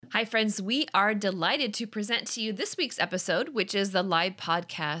Hi, friends. We are delighted to present to you this week's episode, which is the live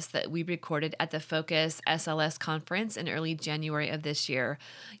podcast that we recorded at the Focus SLS conference in early January of this year.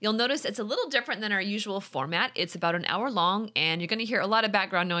 You'll notice it's a little different than our usual format. It's about an hour long, and you're going to hear a lot of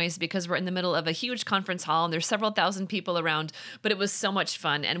background noise because we're in the middle of a huge conference hall, and there's several thousand people around, but it was so much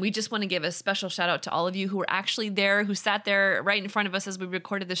fun. And we just want to give a special shout out to all of you who were actually there, who sat there right in front of us as we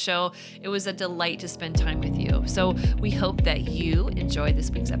recorded the show. It was a delight to spend time with you. So we hope that you enjoy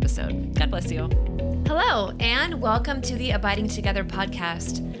this week's episode. God bless you. Hello, and welcome to the Abiding Together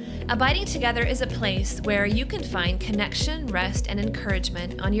podcast. Abiding Together is a place where you can find connection, rest, and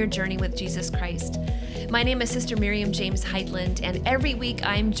encouragement on your journey with Jesus Christ. My name is Sister Miriam James Heitland, and every week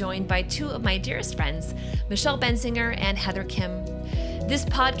I am joined by two of my dearest friends, Michelle Benzinger and Heather Kim. This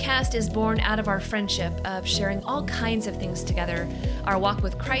podcast is born out of our friendship of sharing all kinds of things together, our walk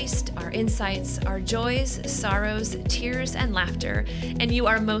with Christ, our insights, our joys, sorrows, tears, and laughter, and you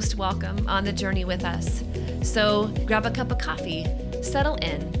are most welcome on the journey with us. So grab a cup of coffee, settle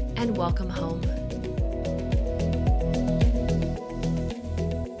in, and welcome home.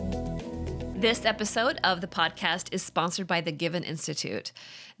 This episode of the podcast is sponsored by the Given Institute.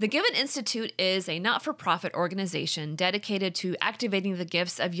 The Given Institute is a not-for-profit organization dedicated to activating the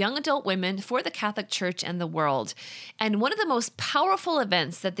gifts of young adult women for the Catholic Church and the world. And one of the most powerful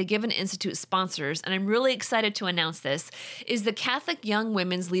events that the Given Institute sponsors, and I'm really excited to announce this, is the Catholic Young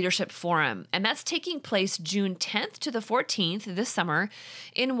Women's Leadership Forum. And that's taking place June 10th to the 14th this summer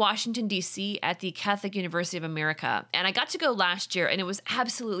in Washington, D.C. at the Catholic University of America. And I got to go last year, and it was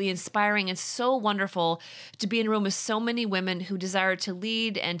absolutely inspiring and so wonderful to be in a room with so many women who desire to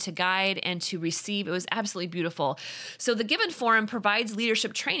lead and to guide and to receive. It was absolutely beautiful. So the Given Forum provides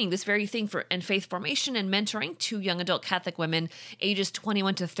leadership training, this very thing, and faith formation and mentoring to young adult Catholic women ages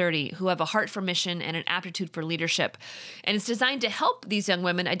 21 to 30 who have a heart for mission and an aptitude for leadership. And it's designed to help these young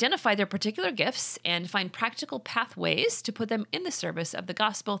women identify their particular gifts and find practical pathways to put them in the service of the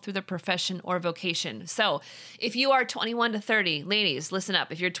gospel through their profession or vocation. So if you are 21 to 30, ladies, listen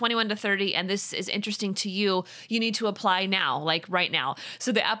up. If you're 21 to 30 and this is interesting to you, you need to apply now, like right now.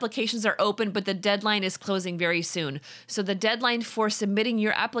 So the applications are open, but the deadline is closing very soon. So the deadline for submitting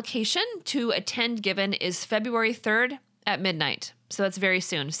your application to attend Given is February 3rd at midnight. So that's very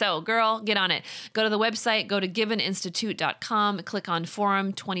soon. So girl, get on it. Go to the website, go to giveninstitute.com, click on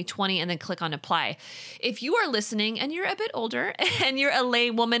Forum 2020, and then click on Apply. If you are listening and you're a bit older and you're a lay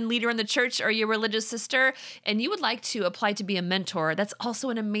woman leader in the church or your religious sister, and you would like to apply to be a mentor, that's also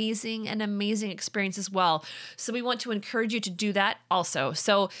an amazing experience as well. So we want to encourage you to do that also.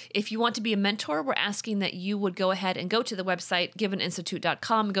 So if you want to be a mentor, we're asking that you would go ahead and go to the website,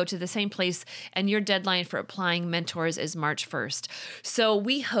 giveninstitute.com, go to the same place, and your deadline for applying mentors is March 1st. So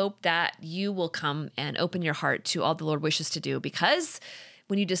we hope that you will come and open your heart to all the Lord wishes to do, because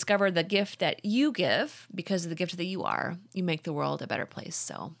when you discover the gift that you give, because of the gift that you are, you make the world a better place.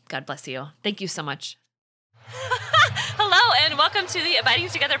 So God bless you. Thank you so much. Hello, and welcome to the Abiding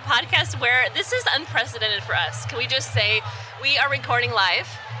Together podcast, where this is unprecedented for us. Can we just say we are recording live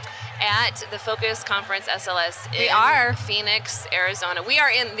at the Focus Conference SLS in Phoenix, Arizona. We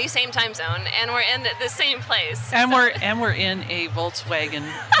are in the same time zone, and we're in the same place. And we're in a Volkswagen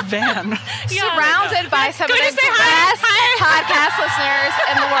van. Surrounded by some of the best podcast listeners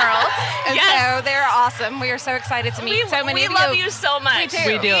in the world. And so they're awesome. We are so excited to meet so many of you. We love you so much.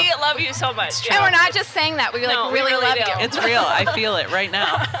 We do. We love you so much. And we're not just saying that. We really love you. It's real. I feel it right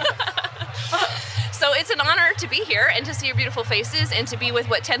now. So it's an honor to be here and to see your beautiful faces and to be with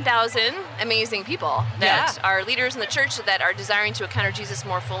 10,000 amazing people that are leaders in the church that are desiring to encounter Jesus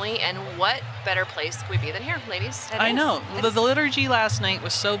more fully. And what better place could we be than here, ladies? I know. The liturgy last night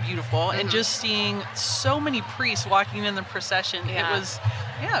was so beautiful, and just seeing so many priests walking in the procession,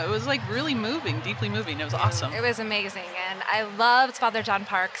 it was like really moving, deeply moving. It was awesome. It was amazing. And I loved Father John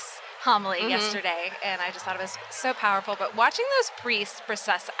Park's homily yesterday, and I just thought it was so powerful. But watching those priests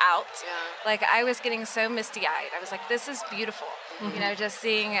process out, like I was getting so misty-eyed. I was like, this is beautiful. You know, just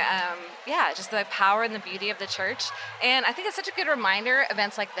seeing, just the power and the beauty of the church. And I think it's such a good reminder,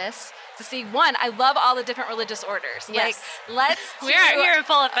 events like this, to see, one, I love all the different religious orders. Yes. Like, we are here in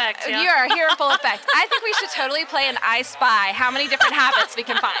full effect. You are here in full effect. I think we should totally play an I Spy, how many different habits we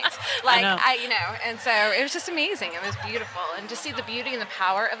can find. And so it was just amazing. It was beautiful. And just see the beauty and the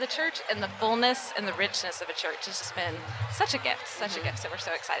power of the church and the fullness and the richness of a church has just been such a gift, So we're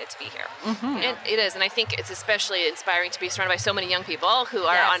so excited to be here. It is. And I think it's especially inspiring to be surrounded by so many young people who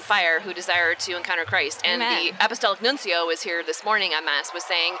are on fire, who desire to encounter Christ. And the Apostolic Nuncio was here this morning at Mass, was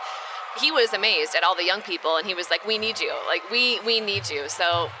saying, he was amazed at all the young people, and he was like, we need you. Like, we need you.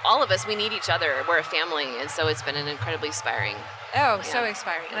 So all of us, we need each other. We're a family. And so it's been an incredibly inspiring Oh, so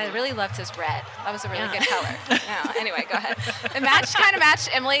inspiring. And I really loved his red. That was a really good color. Anyway, go ahead. It kind of matched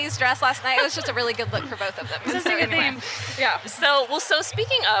Emily's dress last night. It was just a really good look for both of them. This is a good theme. Yeah. So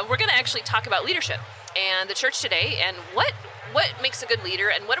speaking of, we're going to actually talk about leadership and the church today, and what makes a good leader,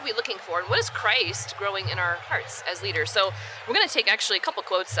 and what are we looking for, and what is Christ growing in our hearts as leaders. So we're going to take actually a couple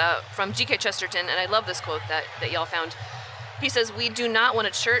quotes from G.K. Chesterton, and I love this quote that y'all found. He says, "We do not want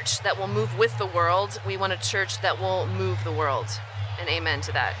a church that will move with the world. We want a church that will move the world." And amen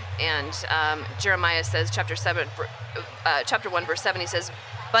to that. And Jeremiah says, chapter 1, verse 7, he says,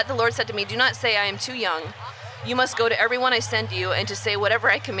 "But the Lord said to me, do not say I am too young. You must go to everyone I send you and to say whatever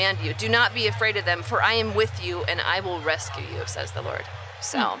I command you. Do not be afraid of them, for I am with you and I will rescue you," says the Lord.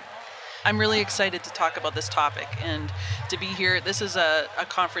 So I'm really excited to talk about this topic and to be here. This is a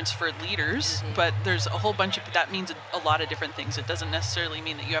conference for leaders, but there's a whole bunch of, that means a lot of different things. It doesn't necessarily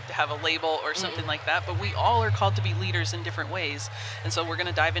mean that you have to have a label or something like that, but we all are called to be leaders in different ways. And so we're going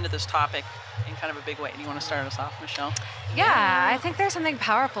to dive into this topic in kind of a big way. Do you want to start us off, Michelle? Yeah, I think there's something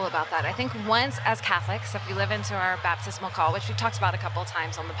powerful about that. I think once as Catholics, if we live into our baptismal call, which we've talked about a couple of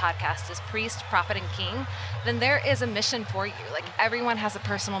times on the podcast, is priest, prophet, and king, then there is a mission for you. Like everyone has a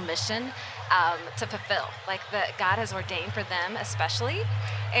personal mission to fulfill, like that God has ordained for them especially.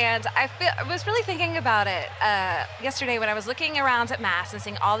 And I was really thinking about it yesterday when I was looking around at Mass and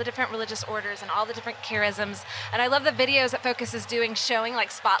seeing all the different religious orders and all the different charisms. And I love the videos that Focus is doing, showing, like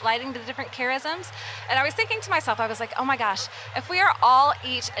spotlighting the different charisms. And I was thinking to myself, I was like, oh my gosh, if we are all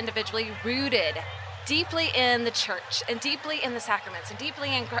each individually rooted deeply in the church and deeply in the sacraments and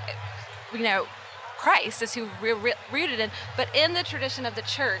deeply in, Christ is who we're rooted in, but in the tradition of the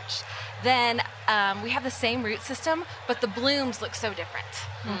church, then we have the same root system, but the blooms look so different.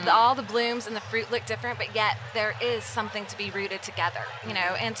 All the blooms and the fruit look different, but yet there is something to be rooted together,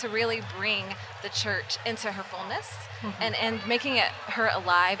 and to really bring the church into her fullness and making it her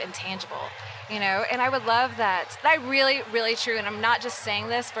alive and tangible. And I would love that. I really, really true. And I'm not just saying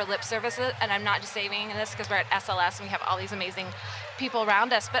this for lip services, and I'm not just saying this because we're at SLS and we have all these amazing people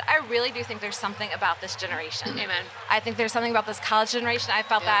around us, but I really do think there's something about this generation. Amen. I think there's something about this college generation. I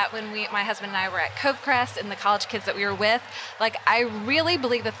felt that when my husband and I were at Cove Crest and the college kids that we were with. Like, I really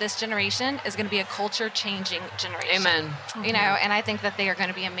believe that this generation is going to be a culture-changing generation. Amen. And I think that they are going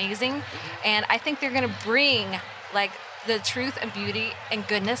to be amazing. And I think they're going to bring, like, the truth and beauty and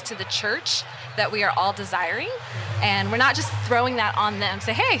goodness to the church that we are all desiring. And we're not just throwing that on them,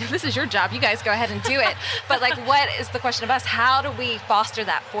 say, hey, this is your job, you guys go ahead and do it. But like, what is the question of us? How do we foster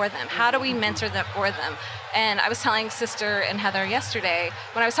that for them? How do we mentor that for them? And I was telling Sister and Heather yesterday,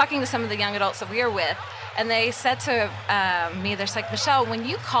 when I was talking to some of the young adults that we are with, and they said to me, they're like, Michelle, when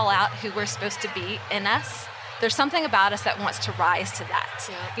you call out who we're supposed to be in us, there's something about us that wants to rise to that,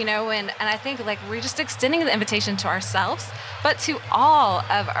 and I think like we're just extending the invitation to ourselves, but to all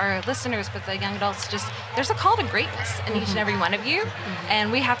of our listeners, but the young adults, just there's a call to greatness in each and every one of you,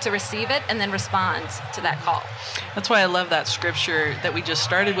 and we have to receive it and then respond to that call. That's why I love that scripture that we just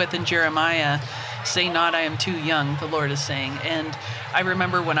started with in Jeremiah. Say not, I am too young, the Lord is saying. And I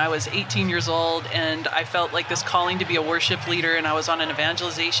remember when I was 18 years old and I felt like this calling to be a worship leader, and I was on an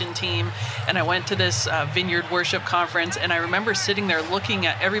evangelization team, and I went to this Vineyard worship conference, and I remember sitting there looking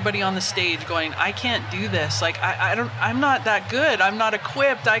at everybody on the stage going, I can't do this. Like, I'm not that good. I'm not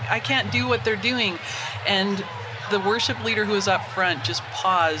equipped. I can't do what they're doing. And the worship leader who was up front just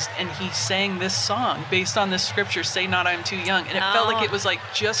paused, and he sang this song based on this scripture, say not I'm too young. And it felt like it was like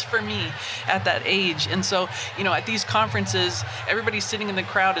just for me at that age. And so, at these conferences, everybody sitting in the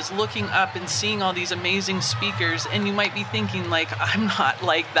crowd is looking up and seeing all these amazing speakers. And you might be thinking like, I'm not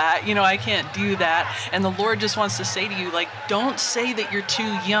like that. I can't do that. And the Lord just wants to say to you, like, don't say that you're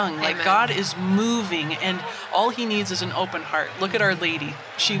too young. Like, Amen. God is moving, and all he needs is an open heart. Look at Our Lady.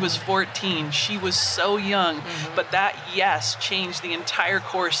 She was 14. She was so young, but that yes changed the entire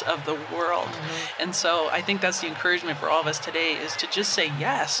course of the world. And so I think that's the encouragement for all of us today, is to just say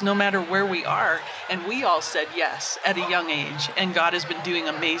yes, no matter where we are. And we all said yes at a young age, and God has been doing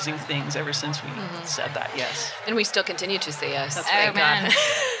amazing things ever since we said that yes. And we still continue to say yes. That's right, God.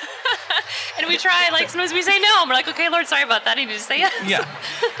 And we try, like, sometimes we say no, and we're like, okay, Lord, sorry about that. I need to say yes.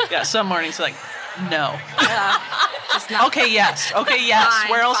 Yeah. Some mornings like, no. Just not. Okay, yes. Fine,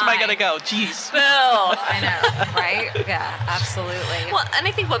 where else am I fine. going to go? Jeez. Bill. I know, right? Yeah, absolutely. Well, and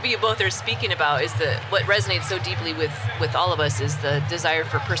I think what you both are speaking about is what resonates so deeply with all of us is the desire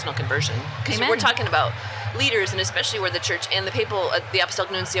for personal conversion. Because we're talking about leaders, and especially where the church and the people, the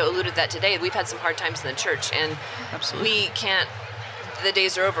Apostolic Nuncio alluded that today, we've had some hard times in the church, and Absolutely. we can't the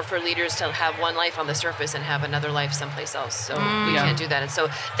days are over for leaders to have one life on the surface and have another life someplace else. So we can't do that. And so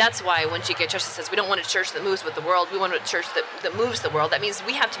that's why when GK Church says we don't want a church that moves with the world, we want a church that moves the world. That means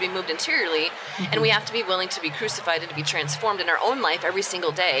we have to be moved interiorly, and we have to be willing to be crucified and to be transformed in our own life every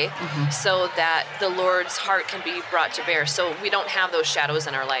single day, so that the Lord's heart can be brought to bear. So we don't have those shadows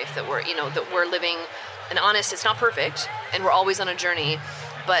in our life that we're living. And honest, it's not perfect, and we're always on a journey.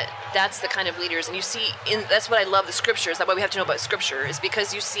 But that's the kind of leaders, and you see, that's what I love the scriptures. That's why we have to know about scripture, is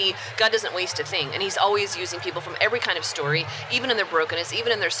because you see God doesn't waste a thing, and he's always using people from every kind of story, even in their brokenness,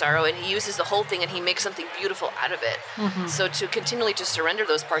 even in their sorrow, and he uses the whole thing and he makes something beautiful out of it. So to continually to surrender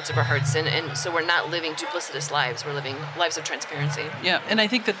those parts of our hearts, and so we're not living duplicitous lives, we're living lives of transparency. Yeah, and I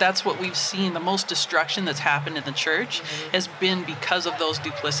think that's what we've seen. The most destruction that's happened in the church has been because of those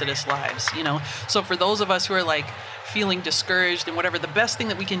duplicitous lives, So for those of us who are like feeling discouraged and whatever, the best thing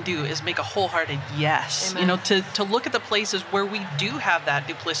that we can do is make a wholehearted yes. Amen. To look at the places where we do have that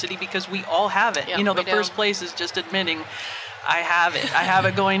duplicity, because we all have it. Yep, The first place is just admitting, I have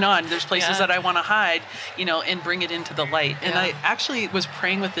it going on. There's places that I want to hide, and bring it into the light. And I actually was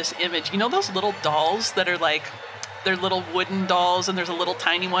praying with this image. Those little dolls that are like, they're little wooden dolls, and there's a little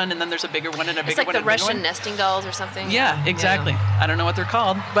tiny one, and then there's a bigger one and a bigger one. It's like and the a bigger Russian one. nesting dolls or something. Yeah, exactly. I don't know what they're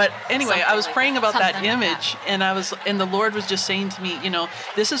called, but anyway, Something I was like praying about that Something like image, and the Lord was just saying to me,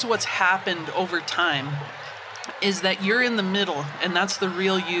 this is what's happened over time, is that you're in the middle, and that's the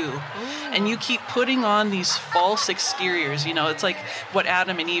real you. And you keep putting on these false exteriors. It's like what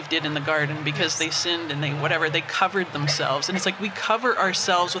Adam and Eve did in the garden, because they sinned and they covered themselves. And it's like we cover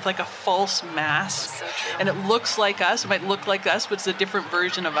ourselves with like a false mask. So true. And it looks like us. It might look like us, but it's a different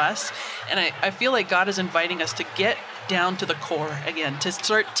version of us. And I feel like God is inviting us to get down to the core again, to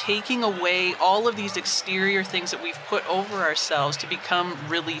start taking away all of these exterior things that we've put over ourselves to become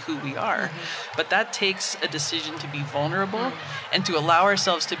really who we are. But that takes a decision to be vulnerable and to allow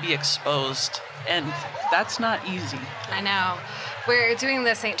ourselves to be exposed. And that's not easy. I know. We're doing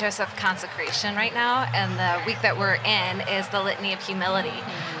the St. Joseph consecration right now, and the week that we're in is the Litany of Humility.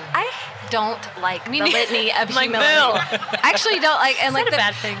 I don't like the Litany of Like Humility. Bill. I actually don't like, and It's like not a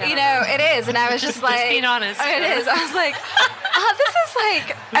bad thing, I don't it is. And I was just like, being honest. It is. I was like, this is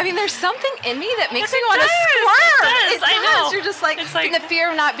like, there's something in me that makes me It want to does. squirm. It does. I know. You're just like, It's like- from the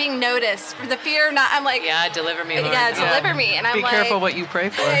fear of not being noticed, from the fear of not, I'm like, Yeah, deliver me, Lord. deliver me. And I'm Be like, careful what you pray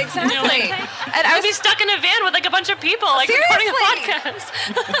for. Exactly. You're like, And I I'd be stuck in a van with like a bunch of people, like recording a Seriously. podcast.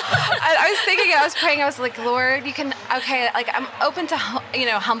 I was thinking, I was praying, I was like, Lord, I'm open to,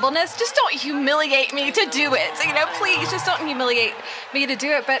 humbleness. Just don't humiliate me to do it. So, please just don't humiliate me to do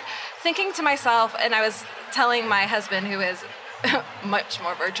it. But thinking to myself, and I was telling my husband, who is much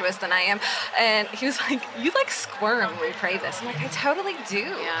more virtuous than I am, and he was like, you like squirm when we pray this. I'm like, I totally do.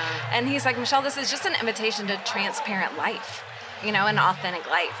 Yeah. And he's like, Michelle, this is just an invitation to transparent life. An authentic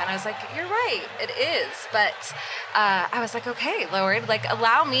life. And I was like, you're right, it is. But I was like, okay, Lord,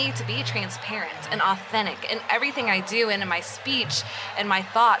 allow me to be transparent and authentic in everything I do, and in my speech and my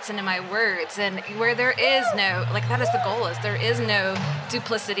thoughts and in my words, and where there is no, that is the goal, is there is no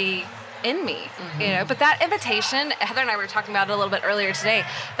duplicity in me, but that invitation, Heather and I were talking about it a little bit earlier today,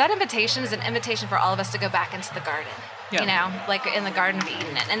 that invitation is an invitation for all of us to go back into the garden. Like in the Garden of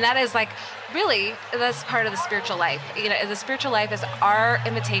Eden. And that is really, that's part of the spiritual life. The spiritual life is our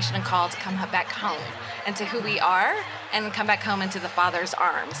invitation and call to come back home into who we are and come back home into the Father's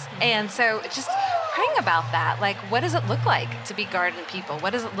arms. And so just praying about that, what does it look like to be garden people?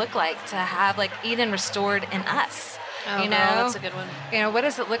 What does it look like to have Eden restored in us? Oh, that's a good one. What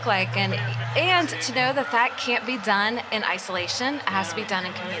does it look like? And to know that can't be done in isolation. It has to be done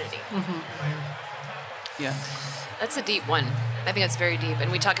in community. Yeah. That's a deep one. I think that's very deep.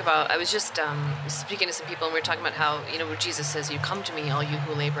 And we talk about, I was just speaking to some people, and we were talking about how, where Jesus says, you come to me, all you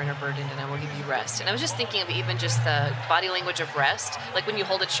who labor and are burdened, and I will give you rest. And I was just thinking of even just the body language of rest, like when you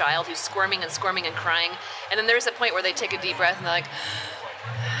hold a child who's squirming and crying, and then there's a point where they take a deep breath and they're like,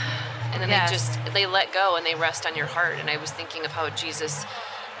 and then they let go and they rest on your heart. And I was thinking of how Jesus,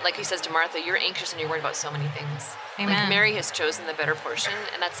 like he says to Martha, you're anxious and you're worried about so many things. Amen. Mary has chosen the better portion,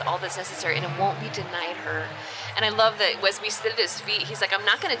 and that's all that's necessary, and it won't be denied her. And I love that as we sit at his feet, he's like, I'm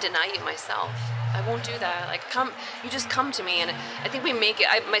not going to deny you myself. I won't do that. Come, you just come to me. And I think we make it,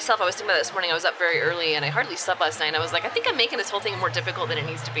 I was thinking about this morning, I was up very early, and I hardly slept last night, and I was like, I think I'm making this whole thing more difficult than it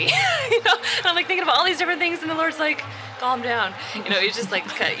needs to be. And I'm thinking about all these different things, and the Lord's like, calm down. He's just like,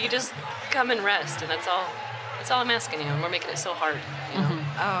 you just come and rest, and that's all I'm asking you, and we're making it so hard.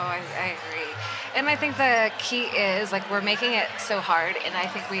 Oh, I agree. And I think the key is, we're making it so hard, and I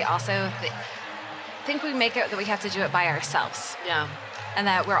think we also think we make it that we have to do it by ourselves. Yeah. and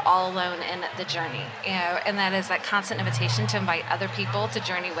that we're all alone in the journey, and that is that constant invitation to invite other people to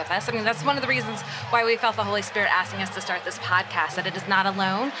journey with us. I mean, that's one of the reasons why we felt the Holy Spirit asking us to start this podcast, that it is not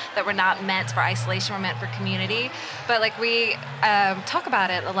alone, that we're not meant for isolation, we're meant for community. But like we talk about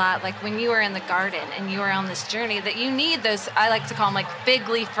it a lot, like when you are in the garden and you are on this journey, that you need those, I like to call them like fig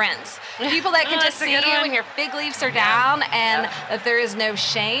leaf friends, people that can just see you when your fig leaves are down, and that there is no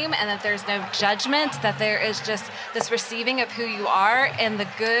shame and that there's no judgment, that there is just this receiving of who you are, and the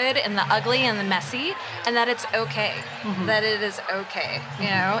good and the ugly and the messy, and that it's okay, that it is okay, you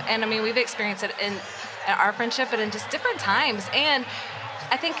know. And I mean, we've experienced it in our friendship, but in just different times. And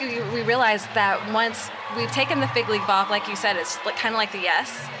I think we realized that once we've taken the fig leaf off, like you said, it's kind of like the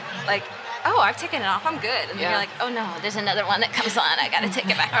yes, like, oh, I've taken it off, I'm good. And then you're like, oh no, there's another one that comes on, I got to take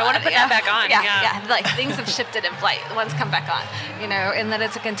it back on. I want to put that back on. Yeah, like things have shifted in flight, the ones come back on, you know, and that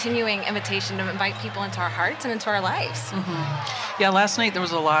it's a continuing invitation to invite people into our hearts and into our lives. Yeah, last night there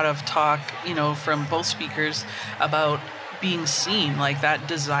was a lot of talk, you know, from both speakers about being seen, like that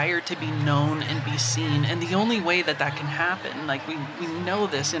desire to be known and be seen. And the only way that that can happen, like we know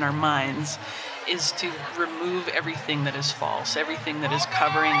this in our minds, is to remove everything that is false, everything that is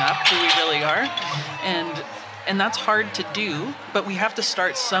covering up who we really are. And that's hard to do, but we have to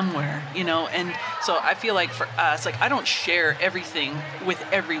start somewhere, you know. And so I feel like for us, like I don't share everything with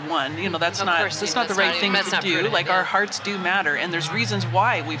everyone, you know. That's not the right thing to do. Prudent, like our hearts do matter, and there's reasons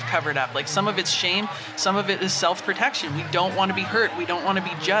why we've covered up. Like some of it's shame, some of it is self-protection. We don't want to be hurt, we don't want to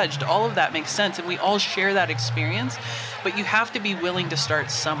be judged. All of that makes sense, and we all share that experience. But you have to be willing to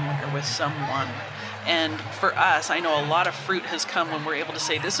start somewhere with someone. And for us, I know a lot of fruit has come when we're able to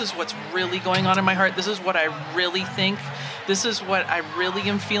say, this is what's really going on in my heart. This is what I really think. This is what I really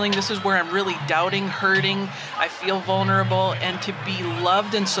am feeling. This is where I'm really doubting, hurting. I feel vulnerable. And to be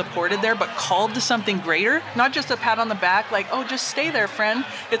loved and supported there, but called to something greater, not just a pat on the back, like, oh, just stay there, friend.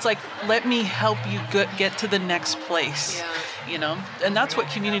 It's like, let me help you get to the next place. You know, and that's what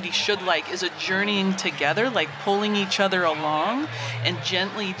community should like, is a journeying together, like pulling each other along and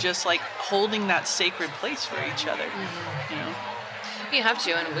gently just like holding that sacred place for each other, you know. You have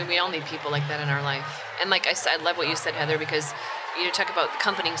to, and we all need people like that in our life. And like I said, I love what you said, Heather, because you talk about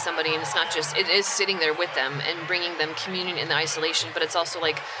accompanying somebody, and it's not just, it is sitting there with them and bringing them communion in the isolation, but it's also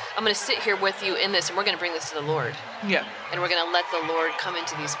like, I'm going to sit here with you in this, and we're going to bring this to the Lord. Yeah. And we're going to let the Lord come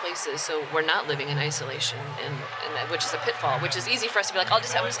into these places, so we're not living in isolation, and that, which is a pitfall, which is easy for us to be like, I'm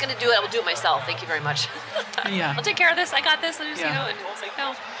just going to do it, I will do it myself, thank you very much. Yeah. I'll take care of this, I got this, and just, you know, and it's like,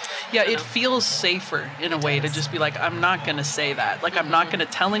 no. Yeah, it feels safer in a way to just be like, I'm not going to say that. Like, I'm not going to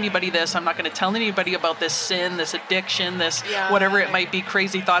tell anybody this. I'm not going to tell anybody about this sin, this addiction, this whatever it might be,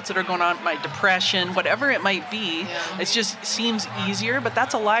 crazy thoughts that are going on, my depression, whatever it might be. It just seems easier, but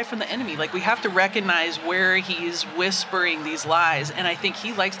that's a lie from the enemy. Like, we have to recognize where he's whispering these lies, and I think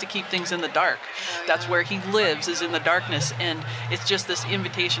he likes to keep things in the dark. That's where he lives, is in the darkness, and it's just this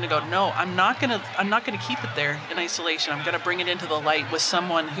invitation to go, no, I'm not going to keep it there in isolation. I'm going to bring it into the light with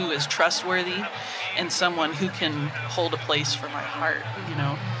someone who is trustworthy and someone who can hold a place for my heart, you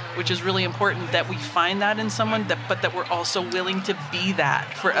know, which is really important, that we find that in someone, but that we're also willing to be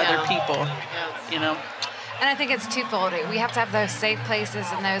that for other people, you know. And I think it's twofold. We have to have those safe places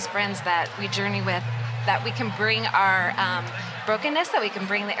and those friends that we journey with, that we can bring our brokenness, that we can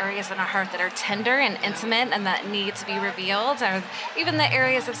bring the areas in our heart that are tender and intimate and that need to be revealed, or even the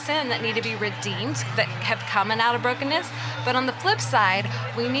areas of sin that need to be redeemed, that have come out of brokenness. But on the flip side,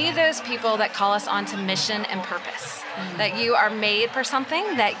 we need those people that call us onto mission and purpose, that you are made for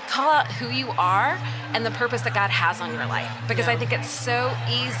something, that call out who you are and the purpose that God has on your life. Because I think it's so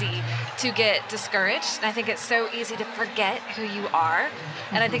easy to get discouraged, and I think it's so easy to forget who you are.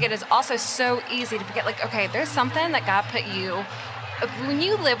 And I think it is also so easy to forget, like, okay, there's something that God put you. When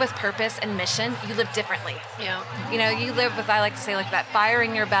you live with purpose and mission, you live differently. Yeah. You know, you live with, I like to say, like that fire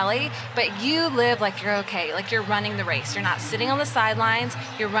in your belly, but you live like you're okay, like you're running the race. You're not sitting on the sidelines,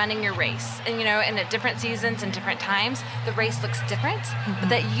 you're running your race. And, you know, and at different seasons and different times, the race looks different, but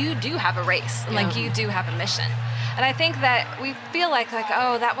that you do have a race, and like you do have a mission. And I think that we feel like,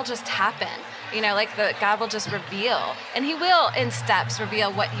 oh, that will just happen. You know, like God will just reveal, and he will in steps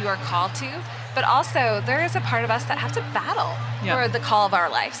reveal what you are called to. But also, there is a part of us that have to battle for the call of our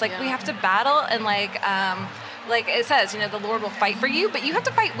lives. Like we have to battle, and like it says, you know, the Lord will fight for you, but you have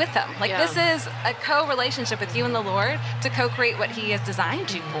to fight with him. Like this is a co-relationship with you and the Lord to co-create what he has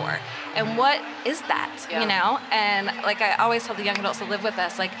designed you for. And what is that, you know? And like I always tell the young adults that live with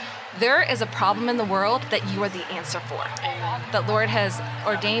us, like there is a problem in the world that you are the answer for. Amen. That Lord has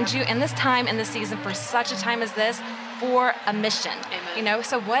ordained you in this time, in this season, for such a time as this, for a mission. Amen. You know,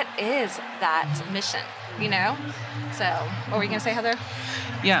 so what is that mission? you know? So, what were you going to say, Heather?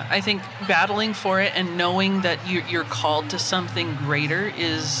 Yeah, I think battling for it and knowing that you're called to something greater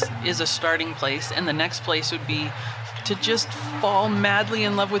is a starting place. And the next place would be to just fall madly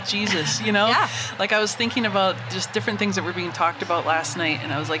in love with Jesus, you know? Yeah. Like I was thinking about just different things that were being talked about last night,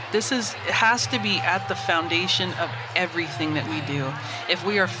 and I was like, it has to be at the foundation of everything that we do. If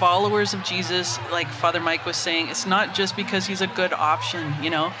we are followers of Jesus, like Father Mike was saying, it's not just because he's a good option,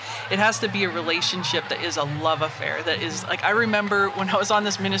 you know? It has to be a relationship that is a love affair, that is, like, I remember when I was on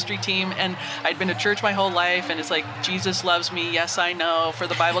this ministry team and I'd been to church my whole life, and it's like, Jesus loves me, yes I know, for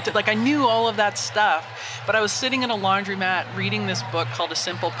the Bible, like I knew all of that stuff, but I was sitting in a laundromat reading this book called A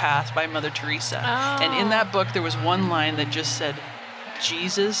Simple Path by Mother Teresa. Oh. And in that book, there was one line that just said,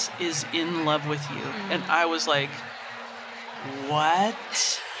 Jesus is in love with you. And I was like,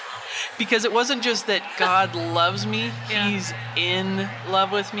 what? Because it wasn't just that God loves me, he's in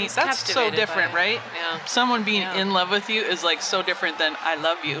love with me. That's so captivated different, by it. right? Yeah. Someone being in love with you is like so different than I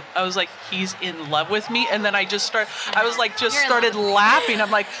love you. I was like, he's in love with me. And then I started laughing.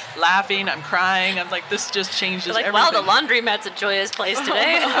 I'm like laughing, I'm crying. I'm like, this just changes You're like, everything. wow, the laundromat's a joyous place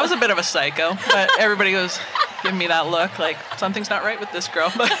today. I was a bit of a psycho, but everybody was giving me that look like something's not right with this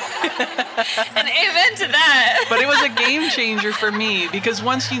girl. But And amen to that. But it was a game changer for me, because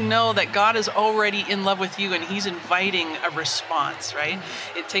once you know that God is already in love with you and he's inviting a response, right?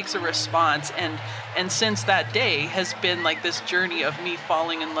 It takes a response. And since that day has been like this journey of me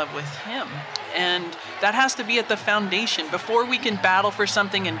falling in love with him. And that has to be at the foundation before we can battle for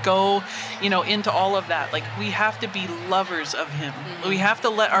something and go, into all of that. Like, we have to be lovers of him. Mm-hmm. We have to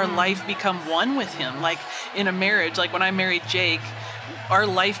let our life become one with him. Like in a marriage, like when I married Jake, our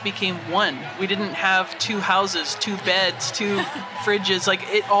life became one. We didn't have two houses, two beds, two fridges. Like,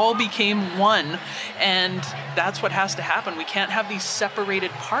 it all became one. And that's what has to happen. We can't have these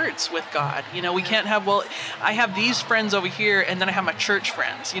separated parts with God. We can't have, I have these friends over here, and then I have my church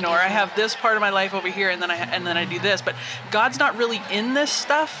friends, or I have this part of my life over here, and then I do this. But God's not really in this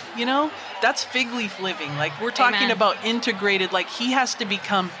stuff, That's fig leaf living. Like, we're talking Amen. about integrated. Like, he has to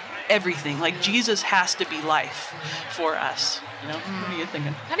become everything. Like, Jesus has to be life for us. What are you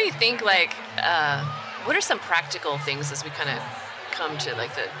thinking? How do you think, what are some practical things as we kind of come to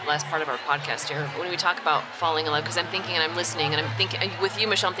like the last part of our podcast here, when we talk about falling in love? Because I'm thinking and I'm listening and I'm thinking with you,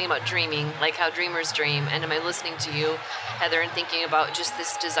 Michelle, I'm thinking about dreaming, like how dreamers dream. And am I listening to you, Heather, and thinking about just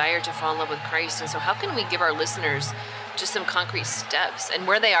this desire to fall in love with Christ? And so how can we give our listeners just some concrete steps and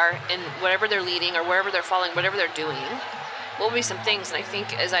where they are in whatever they're leading or wherever they're following, whatever they're doing? What would be some things? And I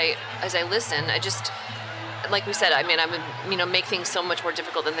think as I listen, I just, like we said, I would, make things so much more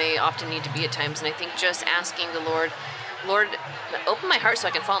difficult than they often need to be at times. And I think just asking the Lord, open my heart so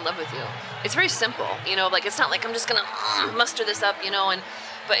I can fall in love with you. It's very simple, like it's not like I'm just gonna muster this up,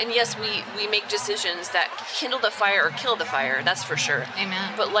 and yes, we make decisions that kindle the fire or kill the fire. That's for sure.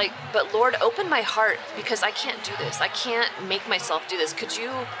 Amen. But Lord, open my heart, because I can't do this. I can't make myself do this. Could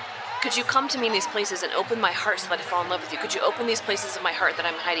you come to me in these places and open my heart so that I fall in love with you? Could you open these places of my heart that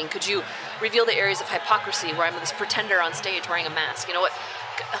I'm hiding? Could you reveal the areas of hypocrisy where I'm this pretender on stage wearing a mask? You know what?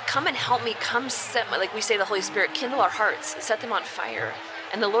 Come and help me. Come set like we say, the Holy Spirit, kindle our hearts, set them on fire.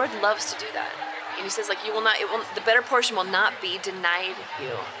 And the Lord loves to do that. And he says, the better portion will not be denied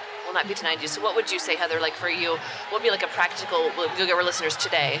you. Will not be denied you. So what would you say, Heather, like for you, what would be like a practical, we'll get our listeners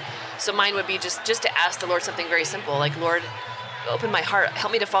today. So mine would be just to ask the Lord something very simple, like, Lord, open my heart,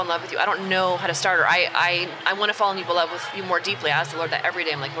 help me to fall in love with you. I don't know how to start, or I want to fall in love with you more deeply. I ask the Lord that every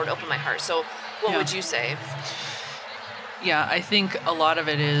day. I'm like, Lord, open my heart. So what would you say? Yeah, I think a lot of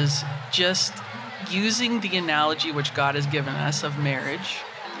it is just using the analogy which God has given us of marriage.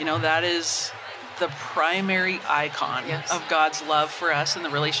 That is the primary icon of God's love for us and the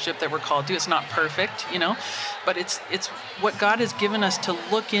relationship that we're called to. It's not perfect, but it's what God has given us to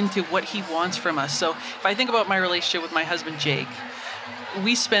look into what he wants from us. So if I think about my relationship with my husband, Jake,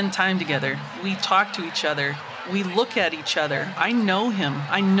 we spend time together. We talk to each other. We look at each other. I know him.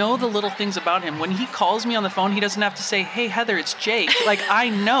 I know the little things about him. When he calls me on the phone, he doesn't have to say, "Hey, Heather, it's Jake." Like, I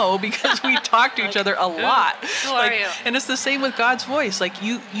know, because we talk to each other a lot. Who are you? And it's the same with God's voice. Like,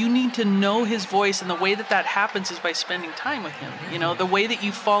 you need to know his voice, and the way that happens is by spending time with him. The way that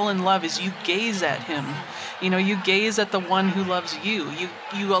you fall in love is you gaze at him. You gaze at the one who loves you.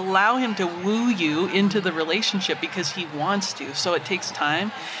 You allow him to woo you into the relationship because he wants to. So it takes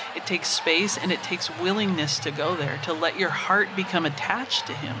time, it takes space, and it takes willingness to go there, to let your heart become attached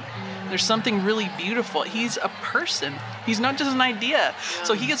to him. There's something really beautiful. He's a person. He's not just an idea.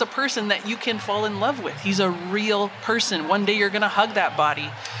 So he is a person that you can fall in love with. He's a real person. One day you're going to hug that body.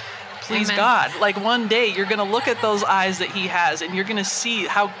 please Amen. God. Like one day you're going to look at those eyes that he has and you're going to see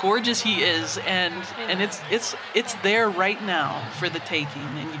how gorgeous he is. And it's there right now for the taking,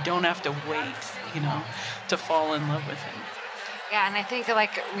 and you don't have to wait, to fall in love with him. Yeah, and I think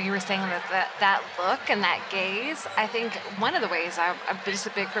like we were saying that look and that gaze, I think one of the ways I'm just a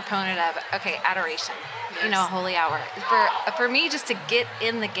big proponent of, adoration, Yes. A holy hour. For me, just to get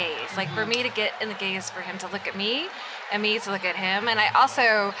in the gaze, like for me to get in the gaze, for him to look at me and me to look at him. And I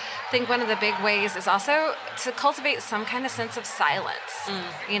also think one of the big ways is also to cultivate some kind of sense of silence,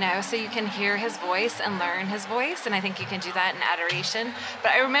 so you can hear his voice and learn his voice. And I think you can do that in adoration.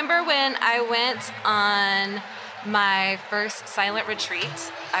 But I remember when I went on my first silent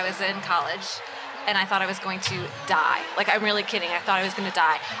retreat, I was in college, and I thought I was going to die. Like, I'm really kidding. I thought I was going to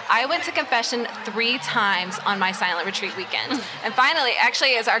die. I went to confession 3 times on my silent retreat weekend. And finally,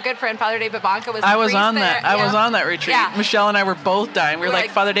 actually, as our good friend Father Dave Babanca was I was priest on there, that. I was on that retreat. Yeah. Michelle and I were both dying. We were like,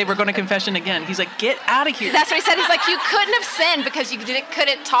 Like- Father Dave, we're going to confession again. He's like, get out of here. That's what he said. He's like, you couldn't have sinned because you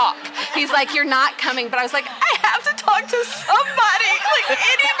couldn't talk. He's like, you're not coming. But I was like, I have to talk to somebody, like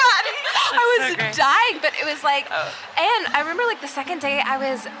anybody. I was so great. dying, but it was like, and I remember like the second day I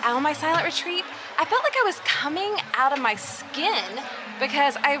was on my silent retreat, I felt like I was coming out of my skin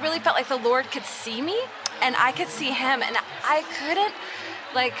because I really felt like the Lord could see me and I could see him, and I couldn't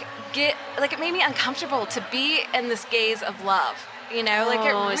it made me uncomfortable to be in this gaze of love. It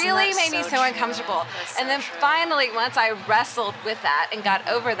Oh, isn't really that made me so so true? uncomfortable. That's And so then true. finally, once I wrestled with that and got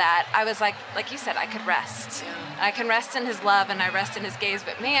over that, I was like you said, I could rest. Yeah. I can rest in his love and I rest in his gaze.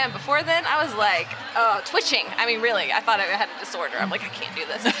 But man, before then, I was like, twitching. I mean, really, I thought I had a disorder. I'm like, I can't do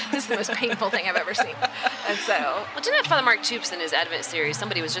this. This is the most painful thing I've ever seen. And so, Well, didn't Father Mark Toops in his Advent series,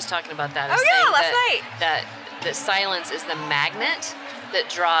 somebody was just talking about that. Oh, yeah, last night. That silence is the magnet that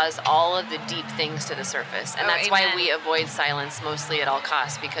draws all of the deep things to the surface. And Oh, that's why amen. we avoid silence mostly at all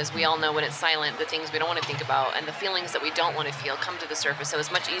costs, because we all know when it's silent, the things we don't want to think about and the feelings that we don't want to feel come to the surface. So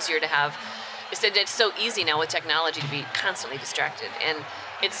it's much easier to have, it's so easy now with technology to be constantly distracted. And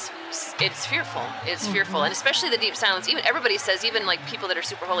it's fearful. It's fearful. And especially the deep silence. Even everybody says, even like people that are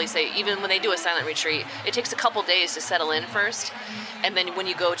super holy say, even when they do a silent retreat, it takes a couple days to settle in first. And then when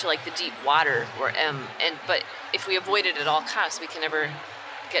you go to like the deep water, but if we avoid it at all costs, we can never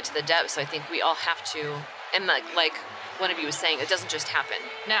get to the depths. So I think we all have to, and like one of you was saying, it doesn't just happen.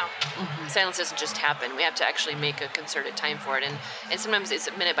 no. Silence doesn't just happen. We have to actually make a concerted time for it. And sometimes it's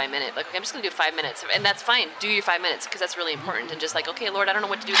minute by minute. Like, okay, I'm just going to do 5 minutes. And that's fine. Do your 5 minutes, because that's really important. And just like, okay, Lord, I don't know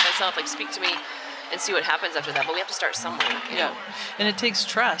what to do with myself. Like, speak to me and see what happens after that. But we have to start somewhere. You know? And it takes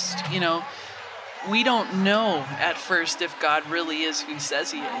trust. We don't know at first if God really is who he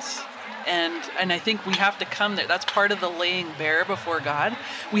says he is. And I think we have to come there. That's part of the laying bare before God.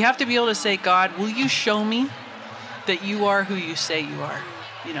 We have to be able to say, God, will you show me that you are who you say you are?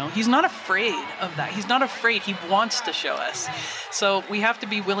 He's not afraid of that. He's not afraid. He wants to show us. So we have to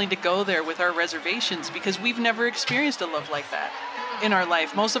be willing to go there with our reservations, because we've never experienced a love like that in our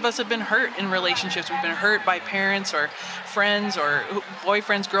life. Most of us have been hurt in relationships. We've been hurt by parents or friends or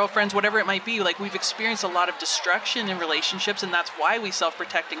boyfriends, girlfriends, whatever it might be. Like, we've experienced a lot of destruction in relationships, and that's why we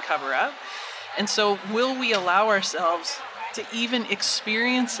self-protect and cover up. And so will we allow ourselves to even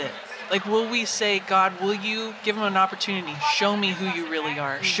experience it? Like, will we say, God, will you give him an opportunity? Show me who you really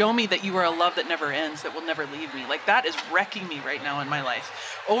are. Show me that you are a love that never ends, that will never leave me. Like, that is wrecking me right now in my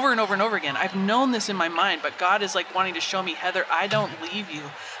life. Over and over and over again. I've known this in my mind, but God is like wanting to show me, Heather, I don't leave you.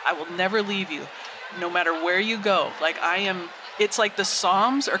 I will never leave you, no matter where you go. Like, it's like the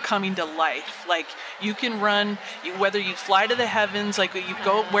Psalms are coming to life. Like, you can run, whether you fly to the heavens, like you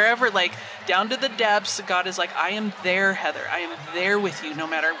go wherever, like down to the depths, God is like, I am there, Heather. I am there with you. No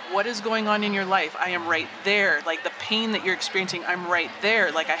matter what is going on in your life, I am right there. Like, the pain that you're experiencing, I'm right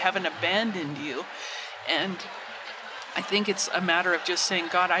there. Like, I haven't abandoned you. And I think it's a matter of just saying,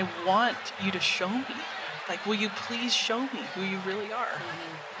 God, I want you to show me. Like, will you please show me who you really are?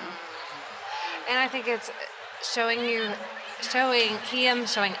 And I think it's showing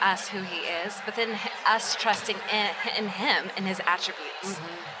us who he is, but then us trusting in him and his attributes,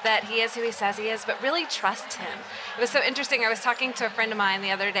 that he is who he says he is, but really trust him. It was so interesting. I was talking to a friend of mine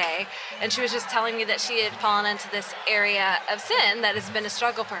the other day, and she was just telling me that she had fallen into this area of sin that has been a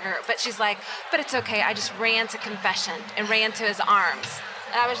struggle for her, but she's like, but it's okay. I just ran to confession and ran to his arms.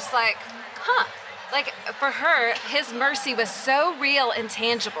 And I was just like, like, for her, his mercy was so real and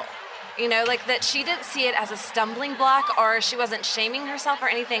tangible. Like, that she didn't see it as a stumbling block, or she wasn't shaming herself or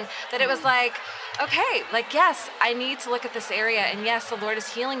anything, that it was like, okay, like, yes, I need to look at this area, and yes, the Lord is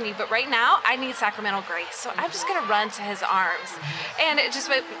healing me, but right now I need sacramental grace. So I'm just going to run to his arms. And it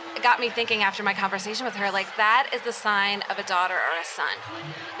just got me thinking after my conversation with her, like, that is the sign of a daughter or a son,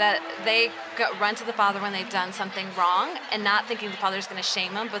 that they run to the Father when they've done something wrong, and not thinking the Father's going to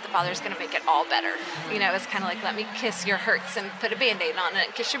shame them, but the Father's going to make it all better. You know, it's kind of like, let me kiss your hurts and put a Band-Aid on it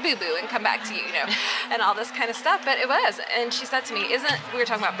and kiss your boo-boo and come back to you, you know, and all this kind of stuff. But it was. And she said to me, we were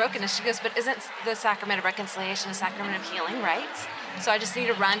talking about brokenness. She goes, but isn't the sacrament of reconciliation a sacrament of healing, right? So I just need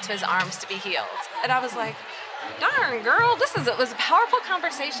to run to his arms to be healed. And I was like, darn, girl, it was a powerful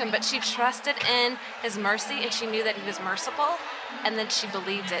conversation, but she trusted in his mercy, and she knew that he was merciful, and then she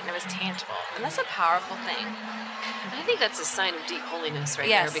believed it, and it was tangible. And that's a powerful thing. I think that's a sign of deep holiness right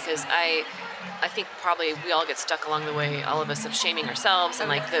Yes. there, because I think probably we all get stuck along the way, all of us, of shaming ourselves and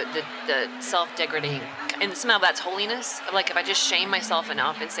like the self-degrading. And somehow that's holiness. Like if I just shame myself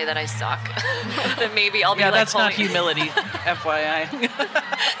enough and say that I suck, then maybe I'll be like that's holy. not humility, FYI.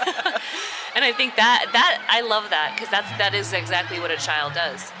 And I think that I love that, because that is exactly what a child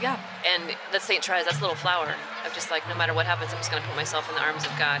does. Yeah. And the St. Therese, that's a little flower of just like, no matter what happens, I'm just going to put myself in the arms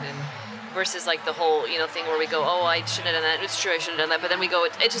of God. And versus like the whole, thing where we go, oh, I shouldn't have done that. It's true, I shouldn't have done that. But then we go,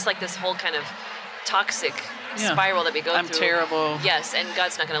 it's just like this whole kind of toxic spiral that we go through. I'm terrible. Yes, and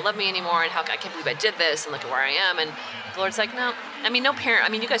God's not going to love me anymore, and I can't believe I did this, and look at where I am. And the Lord's like, no. I mean, no parent. I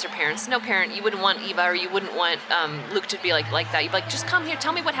mean, you guys are parents. No parent. You wouldn't want Eva, or you wouldn't want Luke to be like that. You'd be like, just come here,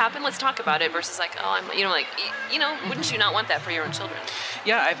 tell me what happened. Let's talk about it. Versus like, oh, wouldn't you not want that for your own children?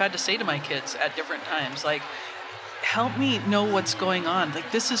 Yeah, I've had to say to my kids at different times, like, help me know what's going on.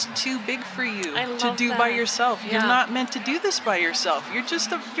 Like, this is too big for you to do by yourself. Yeah. You're not meant to do this by yourself. You're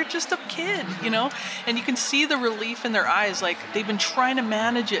just a kid, And you can see the relief in their eyes. Like, they've been trying to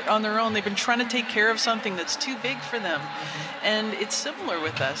manage it on their own. They've been trying to take care of something that's too big for them. And it's similar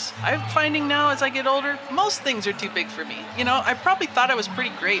with us. I'm finding now as I get older, most things are too big for me. I probably thought I was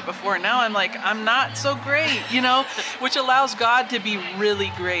pretty great before. Now I'm like, I'm not so great, which allows God to be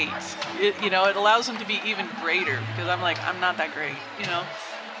really great. It allows him to be even greater, because I'm like, I'm not that great,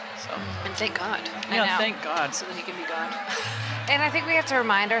 So. And thank God. Yeah, thank God. So that he can be God. And I think we have to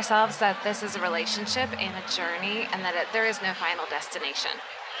remind ourselves that this is a relationship and a journey, and that there is no final destination.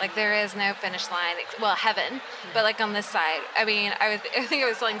 Like, there is no finish line. Well, heaven, but like on this side. I mean, I think I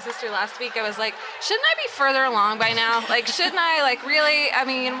was telling Sister last week, I was like, shouldn't I be further along by now? Like, shouldn't I, like, really? I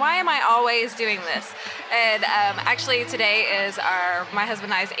mean, why am I always doing this? And actually, today is my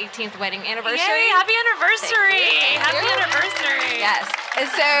husband and I's 18th wedding anniversary. Yay, happy anniversary! Thank you. Happy anniversary! Yes. And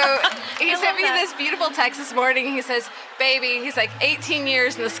so he sent me this beautiful text this morning. He says, baby, he's like, 18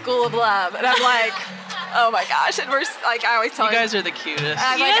 years in the school of love. And I'm like, oh my gosh. And we're like, I always tell him. You guys are the cutest.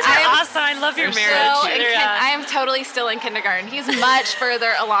 You guys are awesome. I love your marriage. I am totally still in kindergarten. He's much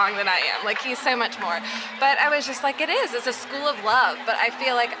further along than I am. Like, he's so much more. But I was just like, it is. It's a school of love. But I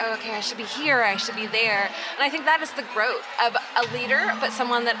feel like, oh, okay, I should be here. I should be there. And I think that is the growth of a leader, but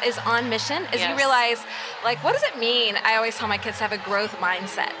someone that is on mission, is you realize, like, what does it mean? I always tell my kids to have a growth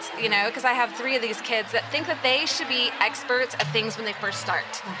mindset, because I have 3 of these kids that think that they should be experts at things when they first start,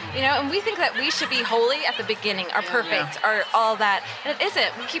 and we think that we should be holy at the beginning, or perfect, or all that. And it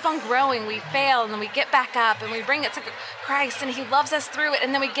isn't. We keep on growing, we fail, and then we get back up, and we bring it to Christ, and he loves us through it,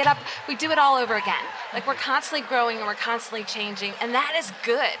 and then we get up, we do it all over again. Like, we're constantly growing, and we're constantly changing, and that is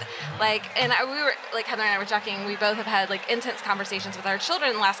good. Like, and we were, like, Heather and I were talking, we both have had, like, intense conversations with our children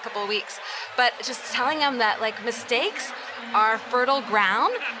in the last couple of weeks, but just telling them that, like, mistakes are fertile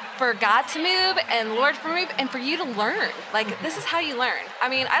ground for God to move and Lord to move and for you to learn. Like, this is how you learn. I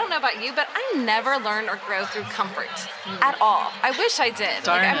mean, I don't know about you, but I never learn or grow through comfort at all. I wish I did.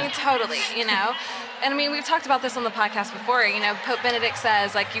 Totally, And I mean, we've talked about this on the podcast before, Pope Benedict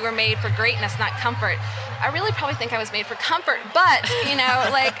says, like, you were made for greatness, not comfort. I really probably think I was made for comfort, but,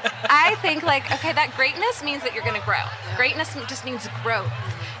 like, I think, like, okay, that greatness means that you're going to grow. Greatness just means growth.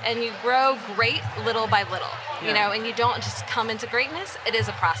 And you grow great little by little, and you don't just come into greatness. It is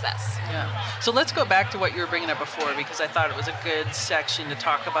a process. Yeah. So let's go back to what you were bringing up before, because I thought it was a good section to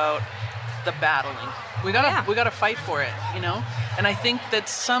talk about the battling. We gotta fight for it, And I think that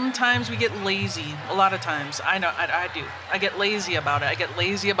sometimes we get lazy. A lot of times, I know I do. I get lazy about it. I get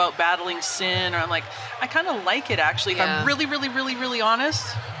lazy about battling sin, or I'm like, I kind of like it actually. If I'm really, really, really, really honest,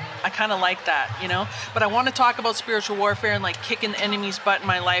 I kind of like that, But I want to talk about spiritual warfare and, like, kicking the enemy's butt in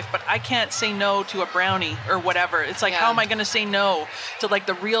my life, but I can't say no to a brownie or whatever. It's like, how am I going to say no to, like,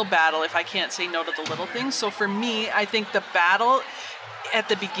 the real battle if I can't say no to the little things? So for me, I think the battle at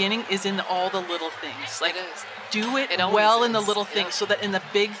the beginning is in all the little things. Like, do it It always well in the is. little things, so that in the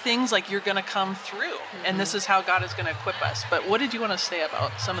big things, like, you're going to come through. And this is how God is going to equip us. But what did you want to say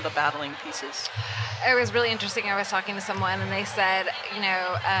about some of the battling pieces? It was really interesting. I was talking to someone and they said,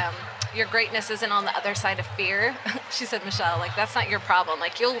 your greatness isn't on the other side of fear. She said, Michelle, like, that's not your problem.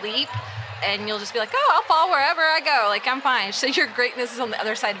 Like, you'll leap and you'll just be like, oh, I'll fall wherever I go. Like, I'm fine. So your greatness is on the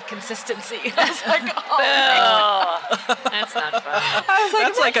other side of consistency. I was like, Oh, that's not fun. I was like,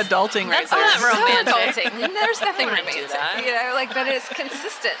 That's like adulting right that's there. not romantic. So adulting. There's nothing I wouldn't do romantic, that. but it's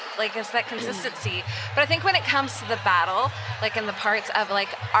consistent. Like, it's that consistency. But I think when it comes to the battle, like in the parts of like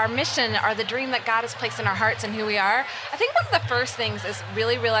our mission or the dream that God has placed in our hearts and who we are, I think one of the first things is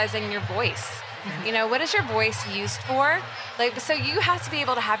really realizing your voice. What is your voice used for? Like, so you have to be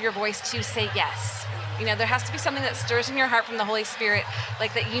able to have your voice to say yes. There has to be something that stirs in your heart from the Holy Spirit,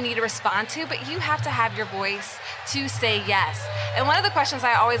 like that you need to respond to, but you have to have your voice to say yes. And one of the questions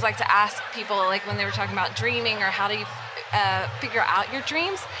I always like to ask people, like when they were talking about dreaming or how do you figure out your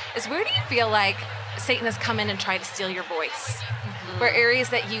dreams, is where do you feel like Satan has come in and tried to steal your voice? Where areas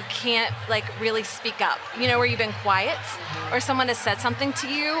that you can't like really speak up, where you've been quiet or someone has said something to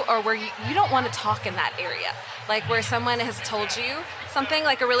you, or where you don't want to talk in that area, like where someone has told you something.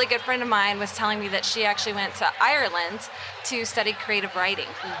 Like a really good friend of mine was telling me that she actually went to Ireland to study creative writing,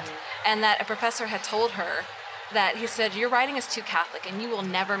 and that a professor had told her that he said, your writing is too Catholic and you will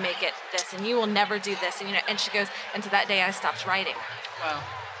never make it this and you will never do this, and she goes, and to that day I stopped writing. Wow.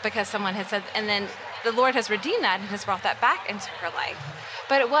 Because someone had said, and then the Lord has redeemed that and has brought that back into her life.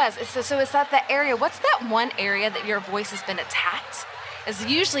 But so is that the area, what's that one area that your voice has been attacked? Is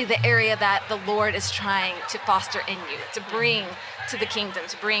usually the area that the Lord is trying to foster in you, to bring to the kingdom,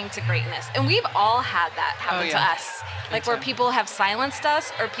 to bring to greatness. And we've all had that happen to us. Like where people have silenced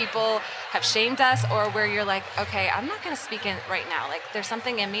us or people have shamed us, or where you're like, okay, I'm not going to speak in right now. Like there's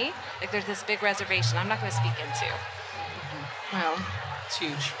something in me, like there's this big reservation I'm not going to speak into. Well, It's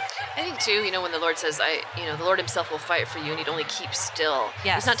huge. I think too, when the Lord says, the Lord himself will fight for you, and you need only keep still.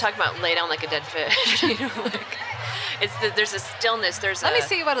 Yes. He's not talking about lay down like a dead fish. There's a stillness. let me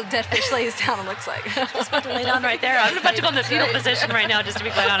see what a dead fish lays down and looks like. Just about to lay down right there. I'm about to go in the fetal position right now, just to be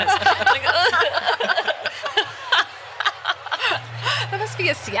quite honest. That must be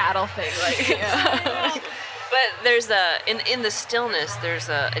a Seattle thing. But there's in the stillness, there's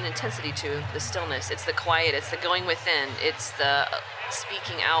an intensity to the stillness. It's the quiet, it's the going within, it's the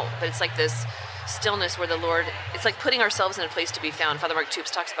speaking out, but it's like this stillness where the Lord, it's like putting ourselves in a place to be found. Father Mark Toops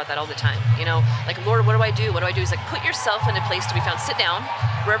talks about that all the time. Like, Lord, what do I do? What do I do? He's like, put yourself in a place to be found. Sit down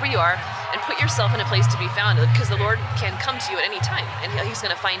wherever you are and put yourself in a place to be found, because the Lord can come to you at any time and he's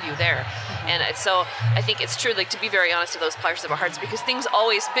going to find you there. And so I think it's true, like, to be very honest to those places of our hearts, because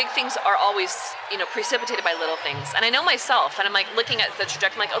big things are always, precipitated by little things. And I know myself, and I'm like looking at the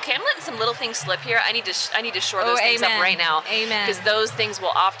trajectory, I'm like, okay, I'm letting some little things slip here. I need to shore those things up right now. Amen. Because those things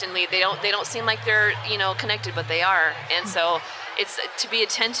will often lead, they don't seem like they're, connected, but they are. And so it's to be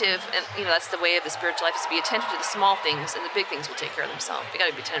attentive, and that's the way of the spiritual life, is to be attentive to the small things, and the big things will take care of themselves. We got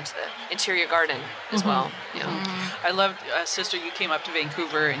to be attentive to the interior garden as well. I loved, sister, you came up to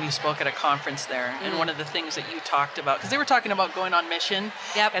Vancouver and you spoke at a conference there, and one of the things that you talked about, because they were talking about going on mission,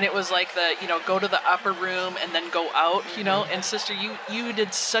 and it was like go to the upper room and then go out, and sister, you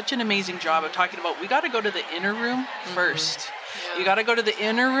did such an amazing job of talking about, we got to go to the inner room first. You got to go to the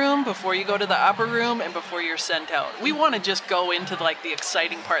inner room before you go to the upper room and before you're sent out. We want to just go into the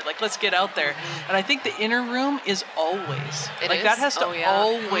exciting part. Like, let's get out there. And I think the inner room is always. That has to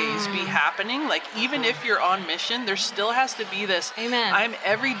always be happening. Like, even if you're on mission, there still has to be this. Amen. I'm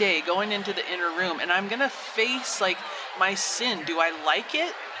every day going into the inner room and I'm going to face my sin. Do I like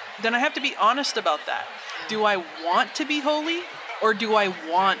it? Then I have to be honest about that. Do I want to be holy, or do I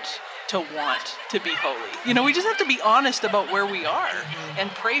want to be holy? We just have to be honest about where we are and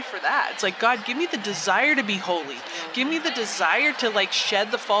pray for that. It's like, God, give me the desire to be holy. Give me the desire to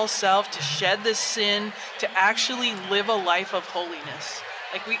shed the false self, to shed this sin, to actually live a life of holiness.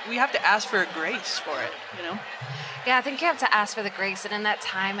 Like, we have to ask for a grace for it, Yeah, I think you have to ask for the grace, and in that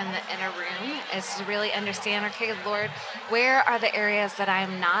time in the inner room is to really understand, okay, Lord, where are the areas that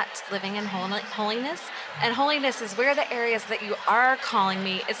I'm not living in holiness? And holiness is where the areas that you are calling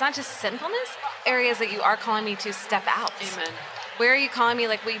me, it's not just sinfulness, areas that you are calling me to step out. Amen. Where are you calling me?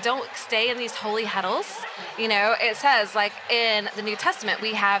 Like, we don't stay in these holy huddles. It says, like, in the New Testament,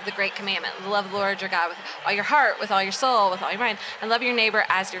 we have the great commandment, love the Lord your God with all your heart, with all your soul, with all your mind, and love your neighbor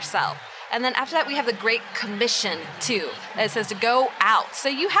as yourself. And then after that, we have the Great Commission too. It says to go out. So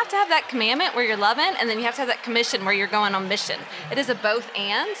you have to have that commandment where you're loving, and then you have to have that commission where you're going on mission. It is a both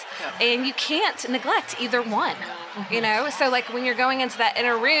and, and you can't neglect either one. You know, so like when you're going into that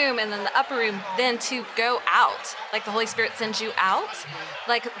inner room and then the upper room, then to go out, like the Holy Spirit sends you out,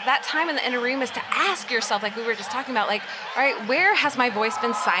 like that time in the inner room is to ask yourself, like we were just talking about, like, all right, where has my voice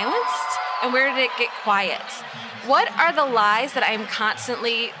been silenced and where did it get quiet? What are the lies that I'm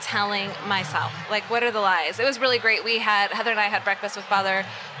constantly telling myself? Like, what are the lies? It was really great. Heather and I had breakfast with Father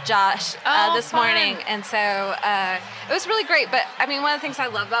Josh this morning. And so it was really great. But I mean, one of the things I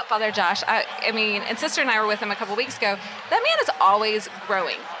love about Father Josh, I mean, and Sister and I were with him a couple weeks ago, that man is always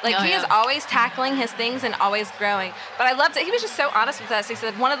growing. Like he is always tackling his things and always growing. But I loved it. He was just so honest with us. He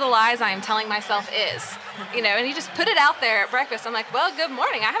said, one of the lies I am telling myself is, you know, and he just put it out there at breakfast. I'm like, well, good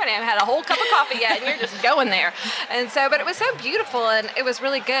morning. I haven't even had a whole cup of coffee yet, and you're just going there. And so, but it was so beautiful, and it was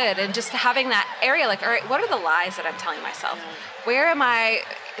really good. And just having that area, like, all right, what are the lies that I'm telling myself? Where am I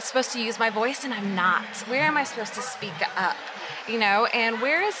supposed to use my voice and I'm not? Where am I supposed to speak up? You know, and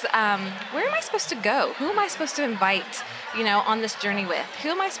where am I supposed to go? Who am I supposed to invite, you know, on this journey with? Who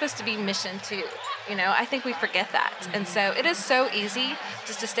am I supposed to be mission to? You know, I think we forget that. And so it is so easy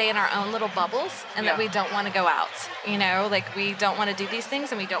just to stay in our own little bubbles and that we don't want to go out. You know, like we don't want to do these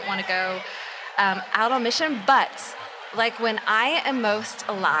things and we don't want to go out on mission. But like when I am most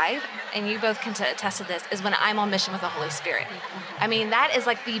alive, and you both can attest to this, is when I'm on mission with the Holy Spirit. I mean, that is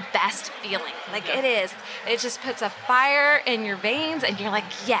like the best feeling. Like it is. It just puts a fire in your veins and you're like,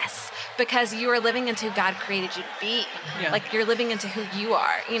 yes, because you are living into who God created you to be. Like you're living into who you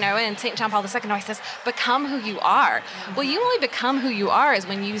are, you know, and St. John Paul II always says, become who you are. Well, you only become who you are is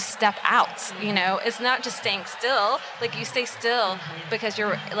when you step out, you know. It's not just staying still. Like you stay still because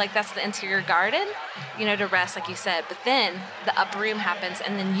you're like, that's the interior garden, you know, to rest, like you said. But then the upper room happens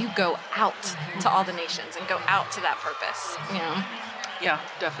and then you go out to all the nations and go out to that purpose, you know. Yeah,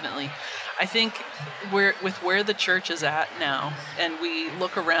 definitely. I think where the church is at now, and we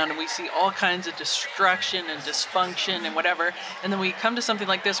look around and we see all kinds of destruction and dysfunction and whatever, and then we come to something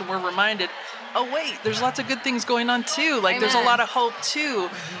like this and we're reminded, oh wait, there's lots of good things going on too. Like there's a lot of hope too.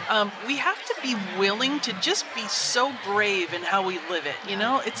 We have to be willing to just be so brave in how we live it. You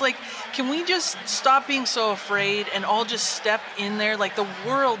know, it's like, can we just stop being so afraid and all just step in there? Like the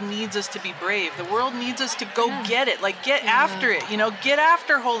world needs us to be brave. The world needs us to go get it. Like get after it. You know, get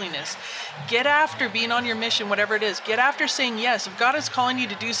after holiness. Get after being on your mission, whatever it is. Get after saying yes. If God is calling you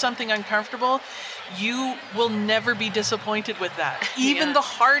to do something uncomfortable, you will never be disappointed with that. Even the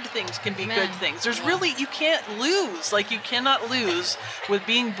hard things can be good things. There's really, you can't lose. Like you cannot lose with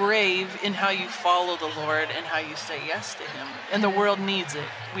being brave in how you follow the Lord and how you say yes to Him. And the world needs it.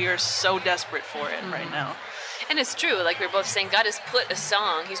 We are so desperate for it right now. And it's true, like we were both saying, God has put a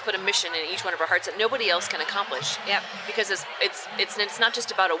song, He's put a mission in each one of our hearts that nobody else can accomplish. Yep. Because it's not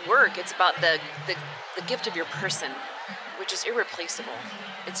just about a work, it's about the gift of your person, which is irreplaceable.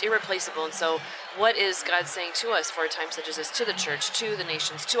 It's irreplaceable. And so what is God saying to us for a time such as this, to the church, to the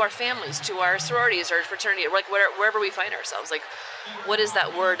nations, to our families, to our sororities or fraternity, like wherever we find ourselves? Like, what is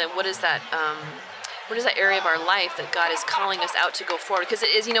that word and what is that area of our life that God is calling us out to go forward? Because it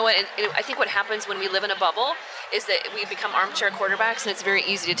is, you know what, I think what happens when we live in a bubble is that we become armchair quarterbacks, and it's very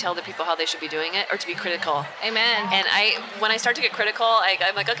easy to tell the people how they should be doing it or to be critical. Amen. And when I start to get critical,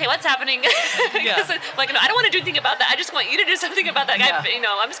 I'm like, okay, what's happening? Like, no, I don't want to do anything about that. I just want you to do something about that.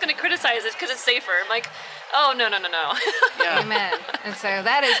 I'm just going to criticize it because it's safer. I'm like, oh, no. Amen. And so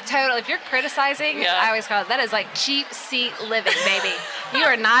that is total. If you're criticizing, I always call it, that is like cheap seat living, baby. You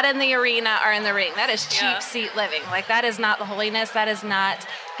are not in the arena or in the ring. That is cheap seat living. Like that is not the holiness. That is not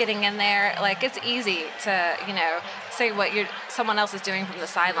getting in there. Like it's easy to, you know, say what someone else is doing from the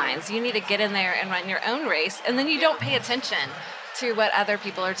sidelines. You need to get in there and run your own race, and then you don't pay attention to what other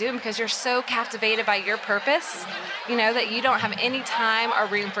people are doing because you're so captivated by your purpose, you know, that you don't have any time or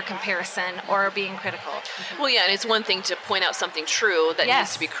room for comparison or being critical. Well, yeah, and it's one thing to point out something true that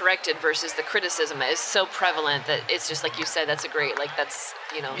needs to be corrected versus the criticism that is so prevalent that it's just like you said, that's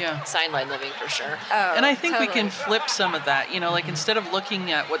sideline living for sure. Oh, and I think we can flip some of that, you know, like instead of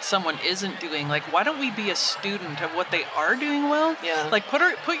looking at what someone isn't doing, like why don't we be a student of what they are doing well? Yeah. Like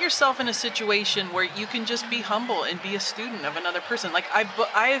put yourself in a situation where you can just be humble and be a student of another person. Like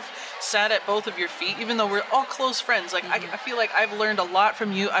I've sat at both of your feet, even though we're all close friends. Like I feel like I've learned a lot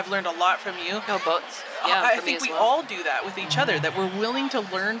from you. I've learned a lot from you. Oh, both. Yeah, I think we all do that with each other, that we're willing to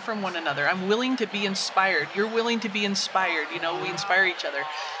learn from one another. I'm willing to be inspired. You're willing to be inspired. You know, we inspire each other.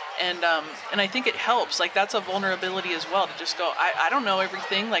 And I think it helps. Like, that's a vulnerability as well, to just go, I don't know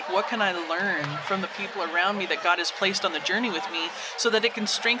everything. Like, what can I learn from the people around me that God has placed on the journey with me so that it can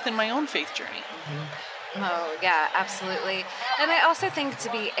strengthen my own faith journey? Oh, yeah, absolutely. And I also think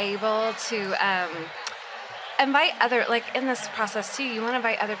to be able to invite other, like in this process too, you want to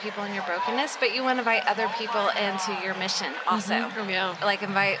invite other people in your brokenness, but you want to invite other people into your mission also. Yeah. Like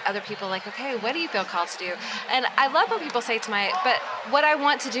invite other people, like, okay, what do you feel called to do? And I love when people say to but what I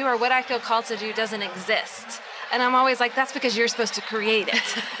want to do or what I feel called to do doesn't exist. And I'm always like, that's because you're supposed to create it.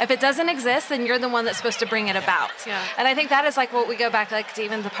 If it doesn't exist, then you're the one that's supposed to bring it about. Yeah. And I think that is like what we go back, like to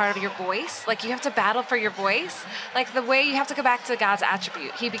even the part of your voice. Like you have to battle for your voice. Like the way you have to go back to God's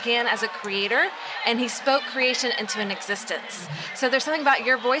attribute. He began as a creator and he spoke creation into an existence. So there's something about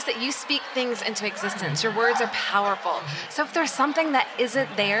your voice that you speak things into existence. Your words are powerful. So if there's something that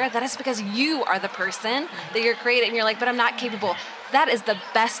isn't there, that is because you are the person that you're created and you're like, but I'm not capable. That is the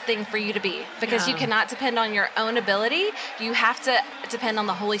best thing for you to be, because you cannot depend on your own ability. You have to depend on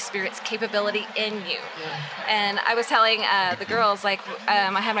the Holy Spirit's capability in you. Yeah. And I was telling the girls, like,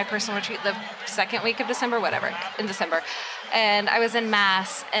 I had my personal retreat the second week of December, in December. And I was in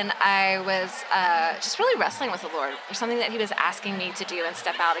Mass, and I was just really wrestling with the Lord for something that he was asking me to do and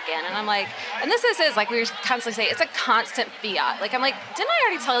step out again. And I'm like, and this is like we constantly say, it's a constant fiat. Like, I'm like, didn't I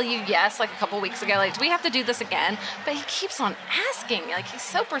already tell you yes, like a couple weeks ago? Like, do we have to do this again? But he keeps on asking. Like, he's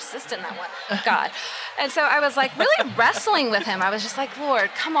so persistent, that one. God. And so I was like really wrestling with him. I was just like, Lord,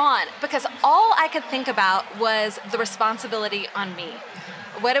 come on. Because all I could think about was the responsibility on me,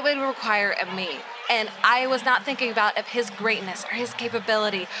 what it would require of me. And I was not thinking about of his greatness or his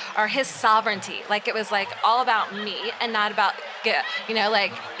capability or his sovereignty. Like, it was like all about me and not about,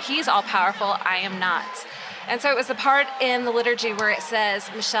 like, he's all powerful, I am not. And so it was the part in the liturgy where it says,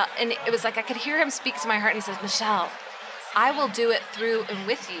 Michelle, and it was like I could hear him speak to my heart, and he says, Michelle, I will do it through and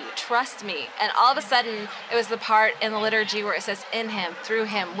with you. Trust me. And all of a sudden, it was the part in the liturgy where it says, in him, through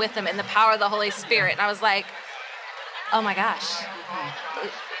him, with him, in the power of the Holy Spirit. And I was like, oh my gosh.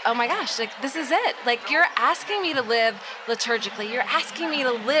 Oh my gosh, like, this is it. Like, you're asking me to live liturgically. You're asking me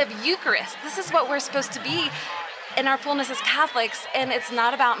to live Eucharist. This is what we're supposed to be in our fullness as Catholics, and it's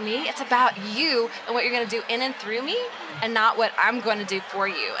not about me, it's about you and what you're going to do in and through me, and not what I'm going to do for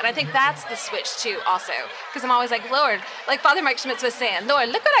you. And I think that's the switch too, also, because I'm always like, Lord, like Father Mike Schmitz was saying, Lord,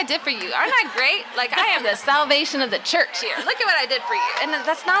 look what I did for you. Aren't I great? Like, I am the salvation of the church here. Look at what I did for you. And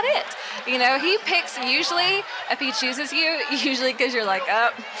that's not it. He picks, usually, if he chooses you, usually because you're like,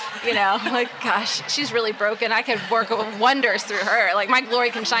 like, gosh, she's really broken. I could work wonders through her. Like, my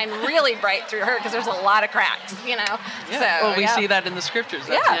glory can shine really bright through her because there's a lot of cracks, Yeah. So, well, we see that in the scriptures.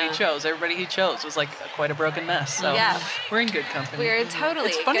 That's who he chose. Everybody he chose was like quite a broken mess. So we're in good company. We're totally.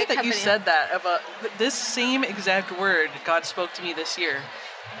 It's funny that company. you said that about this same exact word. God spoke to me this year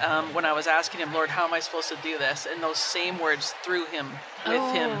when I was asking him, Lord, how am I supposed to do this? And those same words, through him,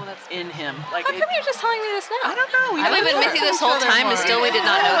 with him, in him. Like, how come you're just telling me this now? I don't know. We've been with you this whole time, and still we did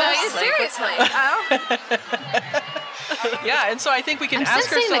not know this. Seriously. Yeah, and so I think we can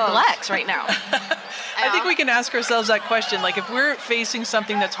ask ourselves. neglects right now. I think we can ask ourselves that question. Like, if we're facing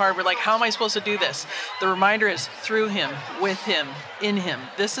something that's hard, we're like, how am I supposed to do this? The reminder is through him, with him, in him.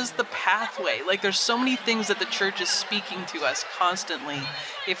 This is the pathway. Like, there's so many things that the church is speaking to us constantly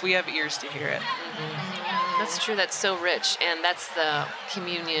if we have ears to hear it. That's true. That's so rich. And that's the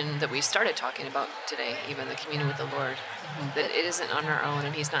communion that we started talking about today, even the communion with the Lord. That it isn't on our own,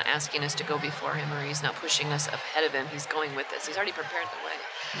 and he's not asking us to go before him, or he's not pushing us ahead of him. He's going with us. He's already prepared the way.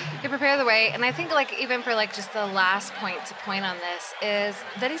 He prepared the way. And I think, like, even for like just the last point on this is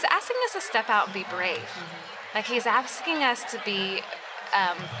that he's asking us to step out and be brave. Like, he's asking us to be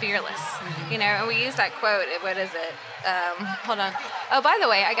fearless, and we use that quote. What is it? Hold on. Oh, by the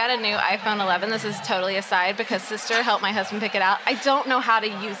way, I got a new iPhone 11. This is totally aside because sister helped my husband pick it out. I don't know how to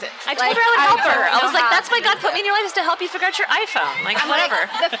use it. I told her I would help her. I was like, that's why God put me in your life, is to help you figure out your iPhone. Like, whatever.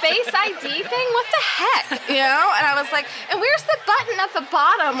 Like, the Face ID thing, what the heck? And I was like, and where's the button at the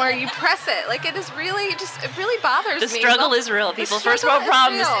bottom where you press it? Like, it really bothers me. The struggle is real, people. First world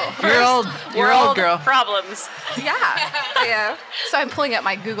problems. You're old, girl. Problems. Yeah. So I'm pulling up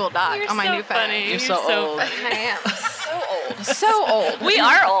my Google Doc on my new phone. Funny. You're so old. I am. So old. We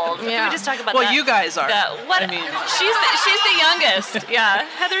are old. Yeah. Can we just talk about that? Well, you guys are. What? I mean, she's the youngest. Yeah,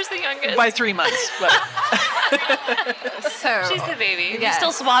 Heather's the youngest. By 3 months. But. So she's the baby. Yes. You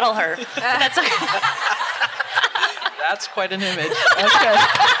still swaddle her. That's okay. That's quite an image. Okay.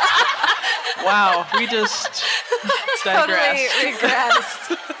 Wow, we just digressed. Totally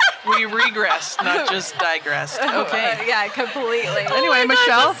regressed. We regressed, not just digressed. Okay. Yeah, completely. Anyway,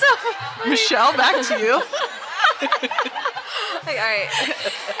 Michelle. Michelle, back to you. All right.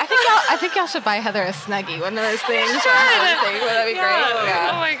 I think y'all should buy Heather a Snuggie, one of those things. Would that be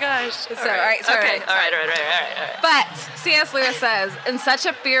great? Oh my gosh. So, all right. All right. But C.S. Lewis says, in such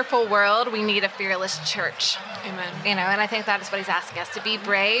a fearful world, we need a fearless church. Amen. You know, and I think that is what he's asking us, to be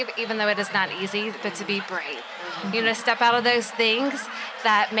brave, even though it is not easy, but to be brave. You know, to step out of those things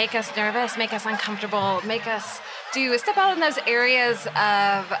that make us nervous, make us uncomfortable, make us step out in those areas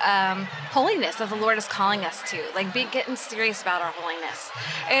of holiness that the Lord is calling us to, like getting serious about our holiness.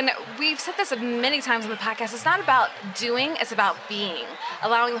 And we've said this many times on the podcast, it's not about doing, it's about being,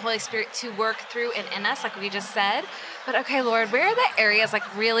 allowing the Holy Spirit to work through and in us, like we just said. But okay, Lord, where are the areas,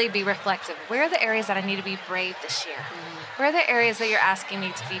 really be reflective? Where are the areas that I need to be brave this year? Where are the areas that you're asking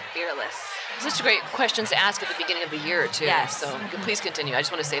me to be fearless? Such great questions to ask at the beginning of the year, too. Yes. So please continue. I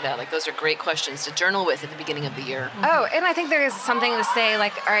just want to say that. Those are great questions to journal with at the beginning of the year. Oh, and I think there is something to say, all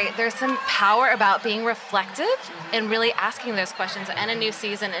right, there's some power about being reflective and really asking those questions in a new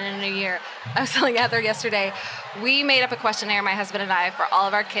season and in a new year. I was telling Heather yesterday, we made up a questionnaire, my husband and I, for all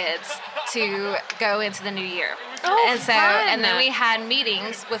of our kids to go into the new year. Oh, and so, fun. and then we had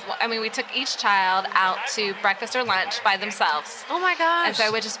meetings we took each child out to breakfast or lunch by themselves. Oh my gosh. And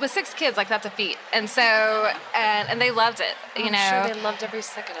so with 6 kids, that's a feat. And so, and they loved it, I'm sure they loved every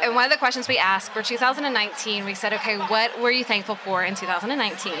second of it. And one of the questions we asked for 2019, we said, okay, what were you thankful for in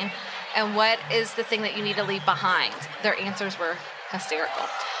 2019? And what is the thing that you need to leave behind? Their answers were hysterical.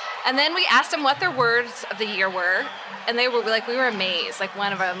 And then we asked them what their words of the year were, and they were we were amazed.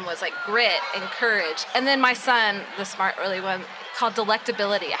 One of them was grit and courage. And then my son, the smart early one, called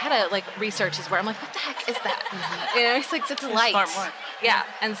delectability. I had to research his word. I'm what the heck is that? You know, he's it's a delight. Smart boy. Yeah.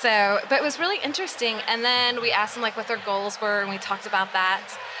 And so, but it was really interesting. And then we asked them what their goals were, and we talked about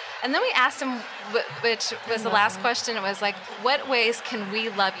that. And then we asked them, which was the last question. It was what ways can we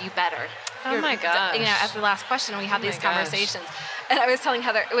love you better? Oh my gosh. You know, as the last question, we had these gosh. conversations. And I was telling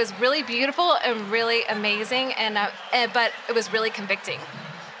Heather, it was really beautiful and really amazing, but it was really convicting.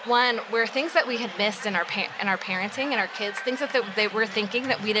 One, were things that we had missed in our parenting and our kids, things that they were thinking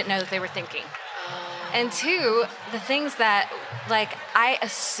that we didn't know that they were thinking. And two, the things that I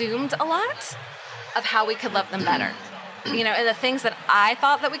assumed a lot of how we could love them better. You know, and the things that I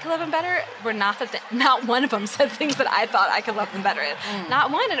thought that we could love them better were not not one of them said things that I thought I could love them better in. Not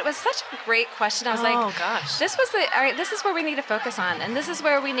one. And it was such a great question. I was oh gosh. this is where we need to focus on. And this is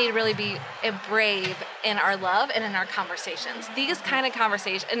where we need to really be brave in our love and in our conversations. These kind of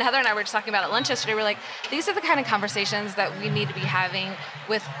conversations, and Heather and I were just talking about at lunch yesterday, we're these are the kind of conversations that we need to be having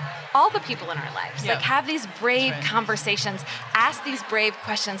with all the people in our lives. Yeah. Have these brave conversations, ask these brave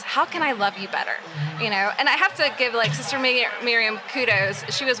questions. How can I love you better? You know, and I have to give Sister Miriam kudos.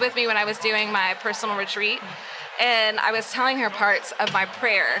 She was with me when I was doing my personal retreat, and I was telling her parts of my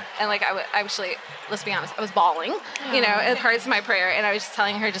prayer, and I actually, let's be honest, I was bawling, you know, at parts of my prayer, and I was just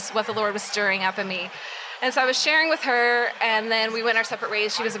telling her just what the Lord was stirring up in me. And so I was sharing with her, and then we went our separate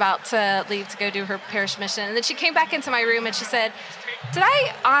ways. She was about to leave to go do her parish mission, and then she came back into my room and she said, "Did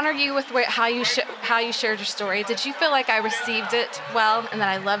I honor you with how you shared your story? Did you feel like I received it well, and that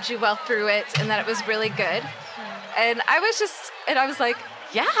I loved you well through it, and that it was really good?" And I was like,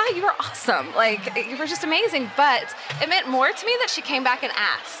 "Yeah, you were awesome. You were just amazing." But it meant more to me that she came back and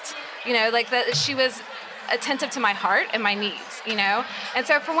asked, you know, that she was attentive to my heart and my needs, you know? And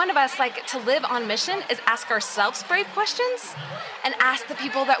so for one of us, to live on mission is ask ourselves brave questions and ask the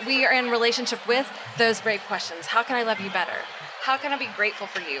people that we are in relationship with those brave questions. How can I love you better? How can I be grateful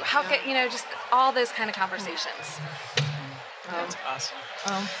for you? How can, you know, just all those kind of conversations. That's awesome.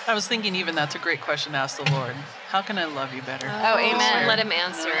 I was thinking even that's a great question to ask the Lord. How can I love you better? Oh, amen. Let him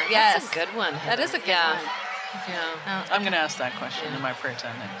answer. Yes. That's a good one. That is a good yeah. one. Yeah. I'm going to ask that question in my prayer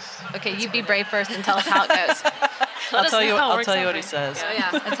time next. Okay, you be brave first and tell us how it goes. I'll tell you what he says. Yeah,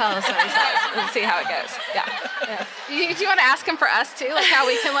 and tell us what he says and see how it goes. Yeah. Do you want to ask him for us too, how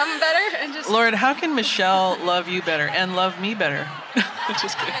we can love him better? And just Lord, how can Michelle love you better and love me better?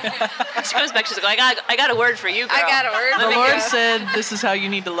 Just kidding. She comes back, she's like, I got a word for you, girl. I got a word. The Lord said, this is how you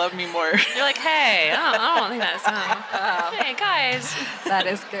need to love me more. You're like, hey, I don't think that's Hey, guys. That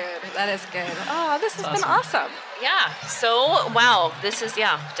is good. That is good. Oh, this has been awesome. Yeah. So, wow. This is,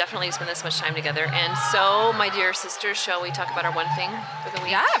 definitely spend this much time together. And so, my dear sisters, shall we talk about our one thing for the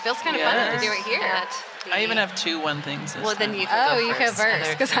week? Yeah, it feels kind of fun to do it here. I even have 2 one things this then time. you can go first. You go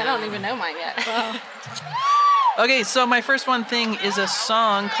first, because I don't even know mine yet. Well. Okay, so my first one thing is a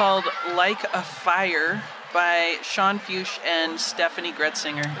song called Like a Fire by Sean Fuchs and Stephanie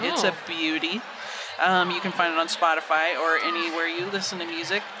Gretzinger. It's a beauty. You can find it on Spotify or anywhere you listen to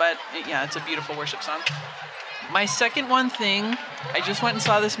music, but it's a beautiful worship song. My second one thing, I just went and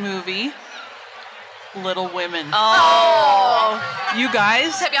saw this movie. Little Women. Oh, You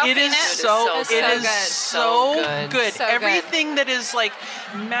guys, Have y'all it seen is it? so It's so it is good. so good. good. So good. Everything that is like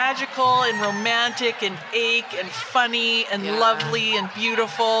magical and romantic and ache and funny and Yeah. lovely and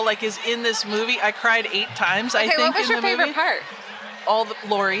beautiful, like, is in this movie. I cried 8 times. I Okay, think what was in your the favorite movie. part? All the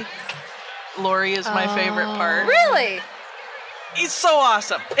Lori. Lori is my favorite part. Really? He's so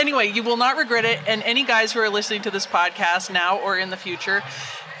awesome. Anyway, you will not regret it. And any guys who are listening to this podcast now or in the future,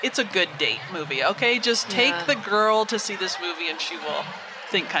 it's a good date movie, okay? Just take Yeah. the girl to see this movie and she will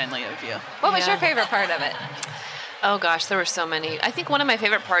think kindly of you. What was Yeah. your favorite part of it? Oh gosh, there were so many. I think one of my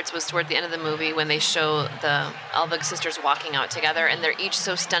favorite parts was toward the end of the movie when they show all the sisters walking out together, and they're each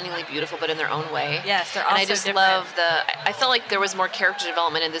so stunningly beautiful, but in their own way. Yes, they're all And I so just different. love I felt like there was more character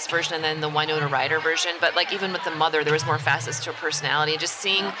development in this version than the Winona Ryder version. But like even with the mother, there was more facets to her personality. Just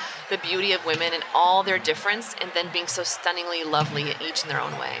seeing the beauty of women and all their difference, and then being so stunningly lovely, each in their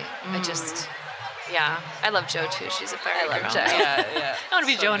own way. Yeah, I love Jo too. She's a fairy I love girl. Jo. Yeah. I want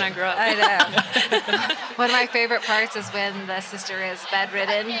to be Jo when I grow up. I know. One of my favorite parts is when the sister is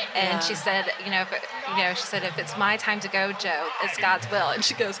bedridden, and Yeah. she said, she said, if it's my time to go, Jo, it's God's will. And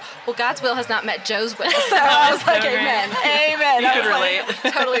she goes, well, God's will has not met Jo's will. So I was like, So amen, amen. You I could was relate.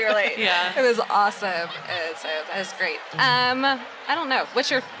 like, totally relate. Yeah. It was awesome. So that was great. I don't know. What's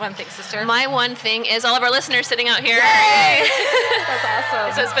your one thing, sister? My one thing is all of our listeners sitting out here. That's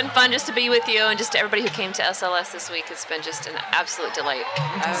awesome. So it's been fun just to be with you, and just to everybody who came to SLS this week. It's been just an absolute delight.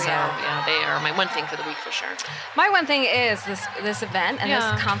 Oh, So yeah. they are my one thing for the week for sure. My one thing is this event and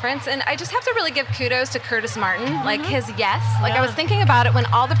Yeah. this conference, and I just have to really give kudos to Curtis Martin, like his yes. Like I Yeah. was thinking about it when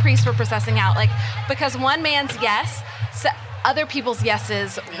all the priests were processing out, like because one man's yes, other people's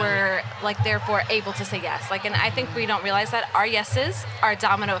yeses were like therefore able to say yes. Like, and I think we don't realize that our yeses are a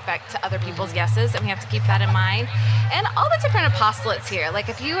domino effect to other people's yeses, and we have to keep that in mind. And all the different apostolates here, like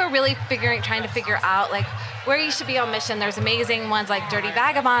if you are really trying to figure out like where you should be on mission, there's amazing ones like Dirty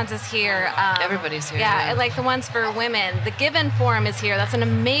Vagabonds is here. Everybody's here, Yeah, yeah. and like the ones for women. The Given Forum is here. That's an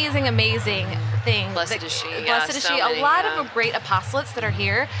amazing thing. Blessed is she, yeah, Blessed is so she. many, A lot yeah. of great apostolates that are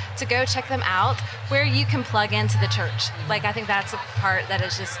here to go check them out where you can plug into the church. Like I think that's a part that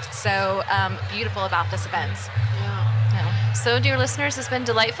is just so beautiful about this event. Yeah. So, dear listeners, it's been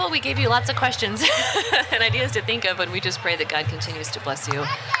delightful. We gave you lots of questions and ideas to think of, and we just pray that God continues to bless you.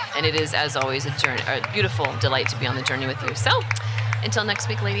 And it is, as always, a beautiful delight to be on the journey with you. So, until next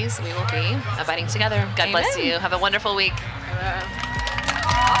week, ladies, we will be abiding together. God bless Amen. you. Have a wonderful week.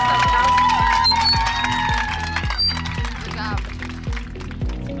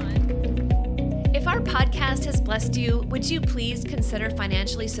 If our podcast has blessed you, would you please consider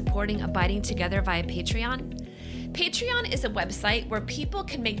financially supporting Abiding Together via Patreon? Patreon is a website where people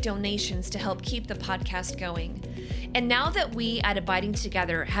can make donations to help keep the podcast going. And now that we at Abiding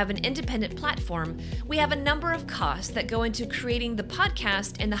Together have an independent platform, we have a number of costs that go into creating the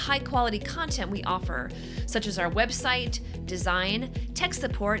podcast and the high quality content we offer, such as our website, design, tech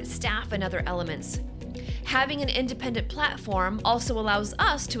support, staff, and other elements. Having an independent platform also allows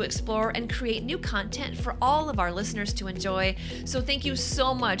us to explore and create new content for all of our listeners to enjoy. So thank you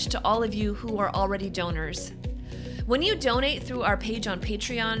so much to all of you who are already donors. When you donate through our page on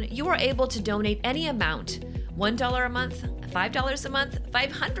Patreon, you are able to donate any amount, $1 a month, $5 a month,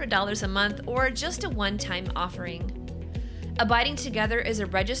 $500 a month, or just a one-time offering. Abiding Together is a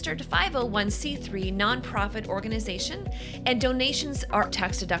registered 501c3 nonprofit organization, and donations are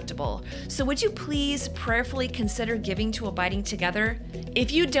tax deductible. So would you please prayerfully consider giving to Abiding Together?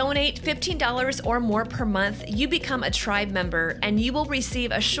 If you donate $15 or more per month, you become a tribe member, and you will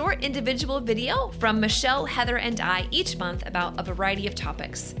receive a short individual video from Michelle, Heather, and I each month about a variety of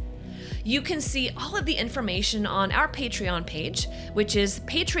topics. You can see all of the information on our Patreon page, which is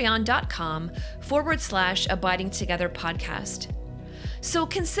patreon.com/Abiding Together podcast. So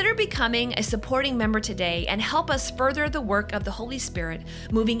consider becoming a supporting member today and help us further the work of the Holy Spirit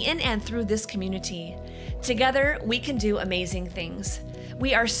moving in and through this community. Together, we can do amazing things.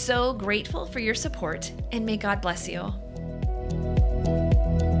 We are so grateful for your support, and may God bless you.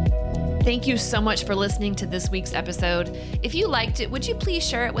 Thank you so much for listening to this week's episode. If you liked it, would you please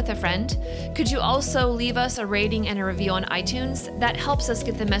share it with a friend? Could you also leave us a rating and a review on iTunes? That helps us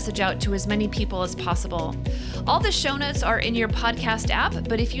get the message out to as many people as possible. All the show notes are in your podcast app,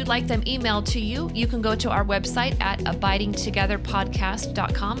 but if you'd like them emailed to you, you can go to our website at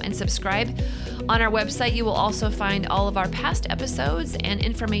abidingtogetherpodcast.com and subscribe. On our website, you will also find all of our past episodes and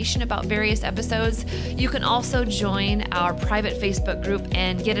information about various episodes. You can also join our private Facebook group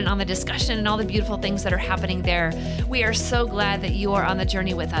and get in on the discussion and all the beautiful things that are happening there. We are so glad that you are on the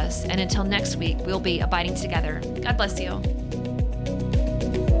journey with us. And until next week, we'll be abiding together. God bless you.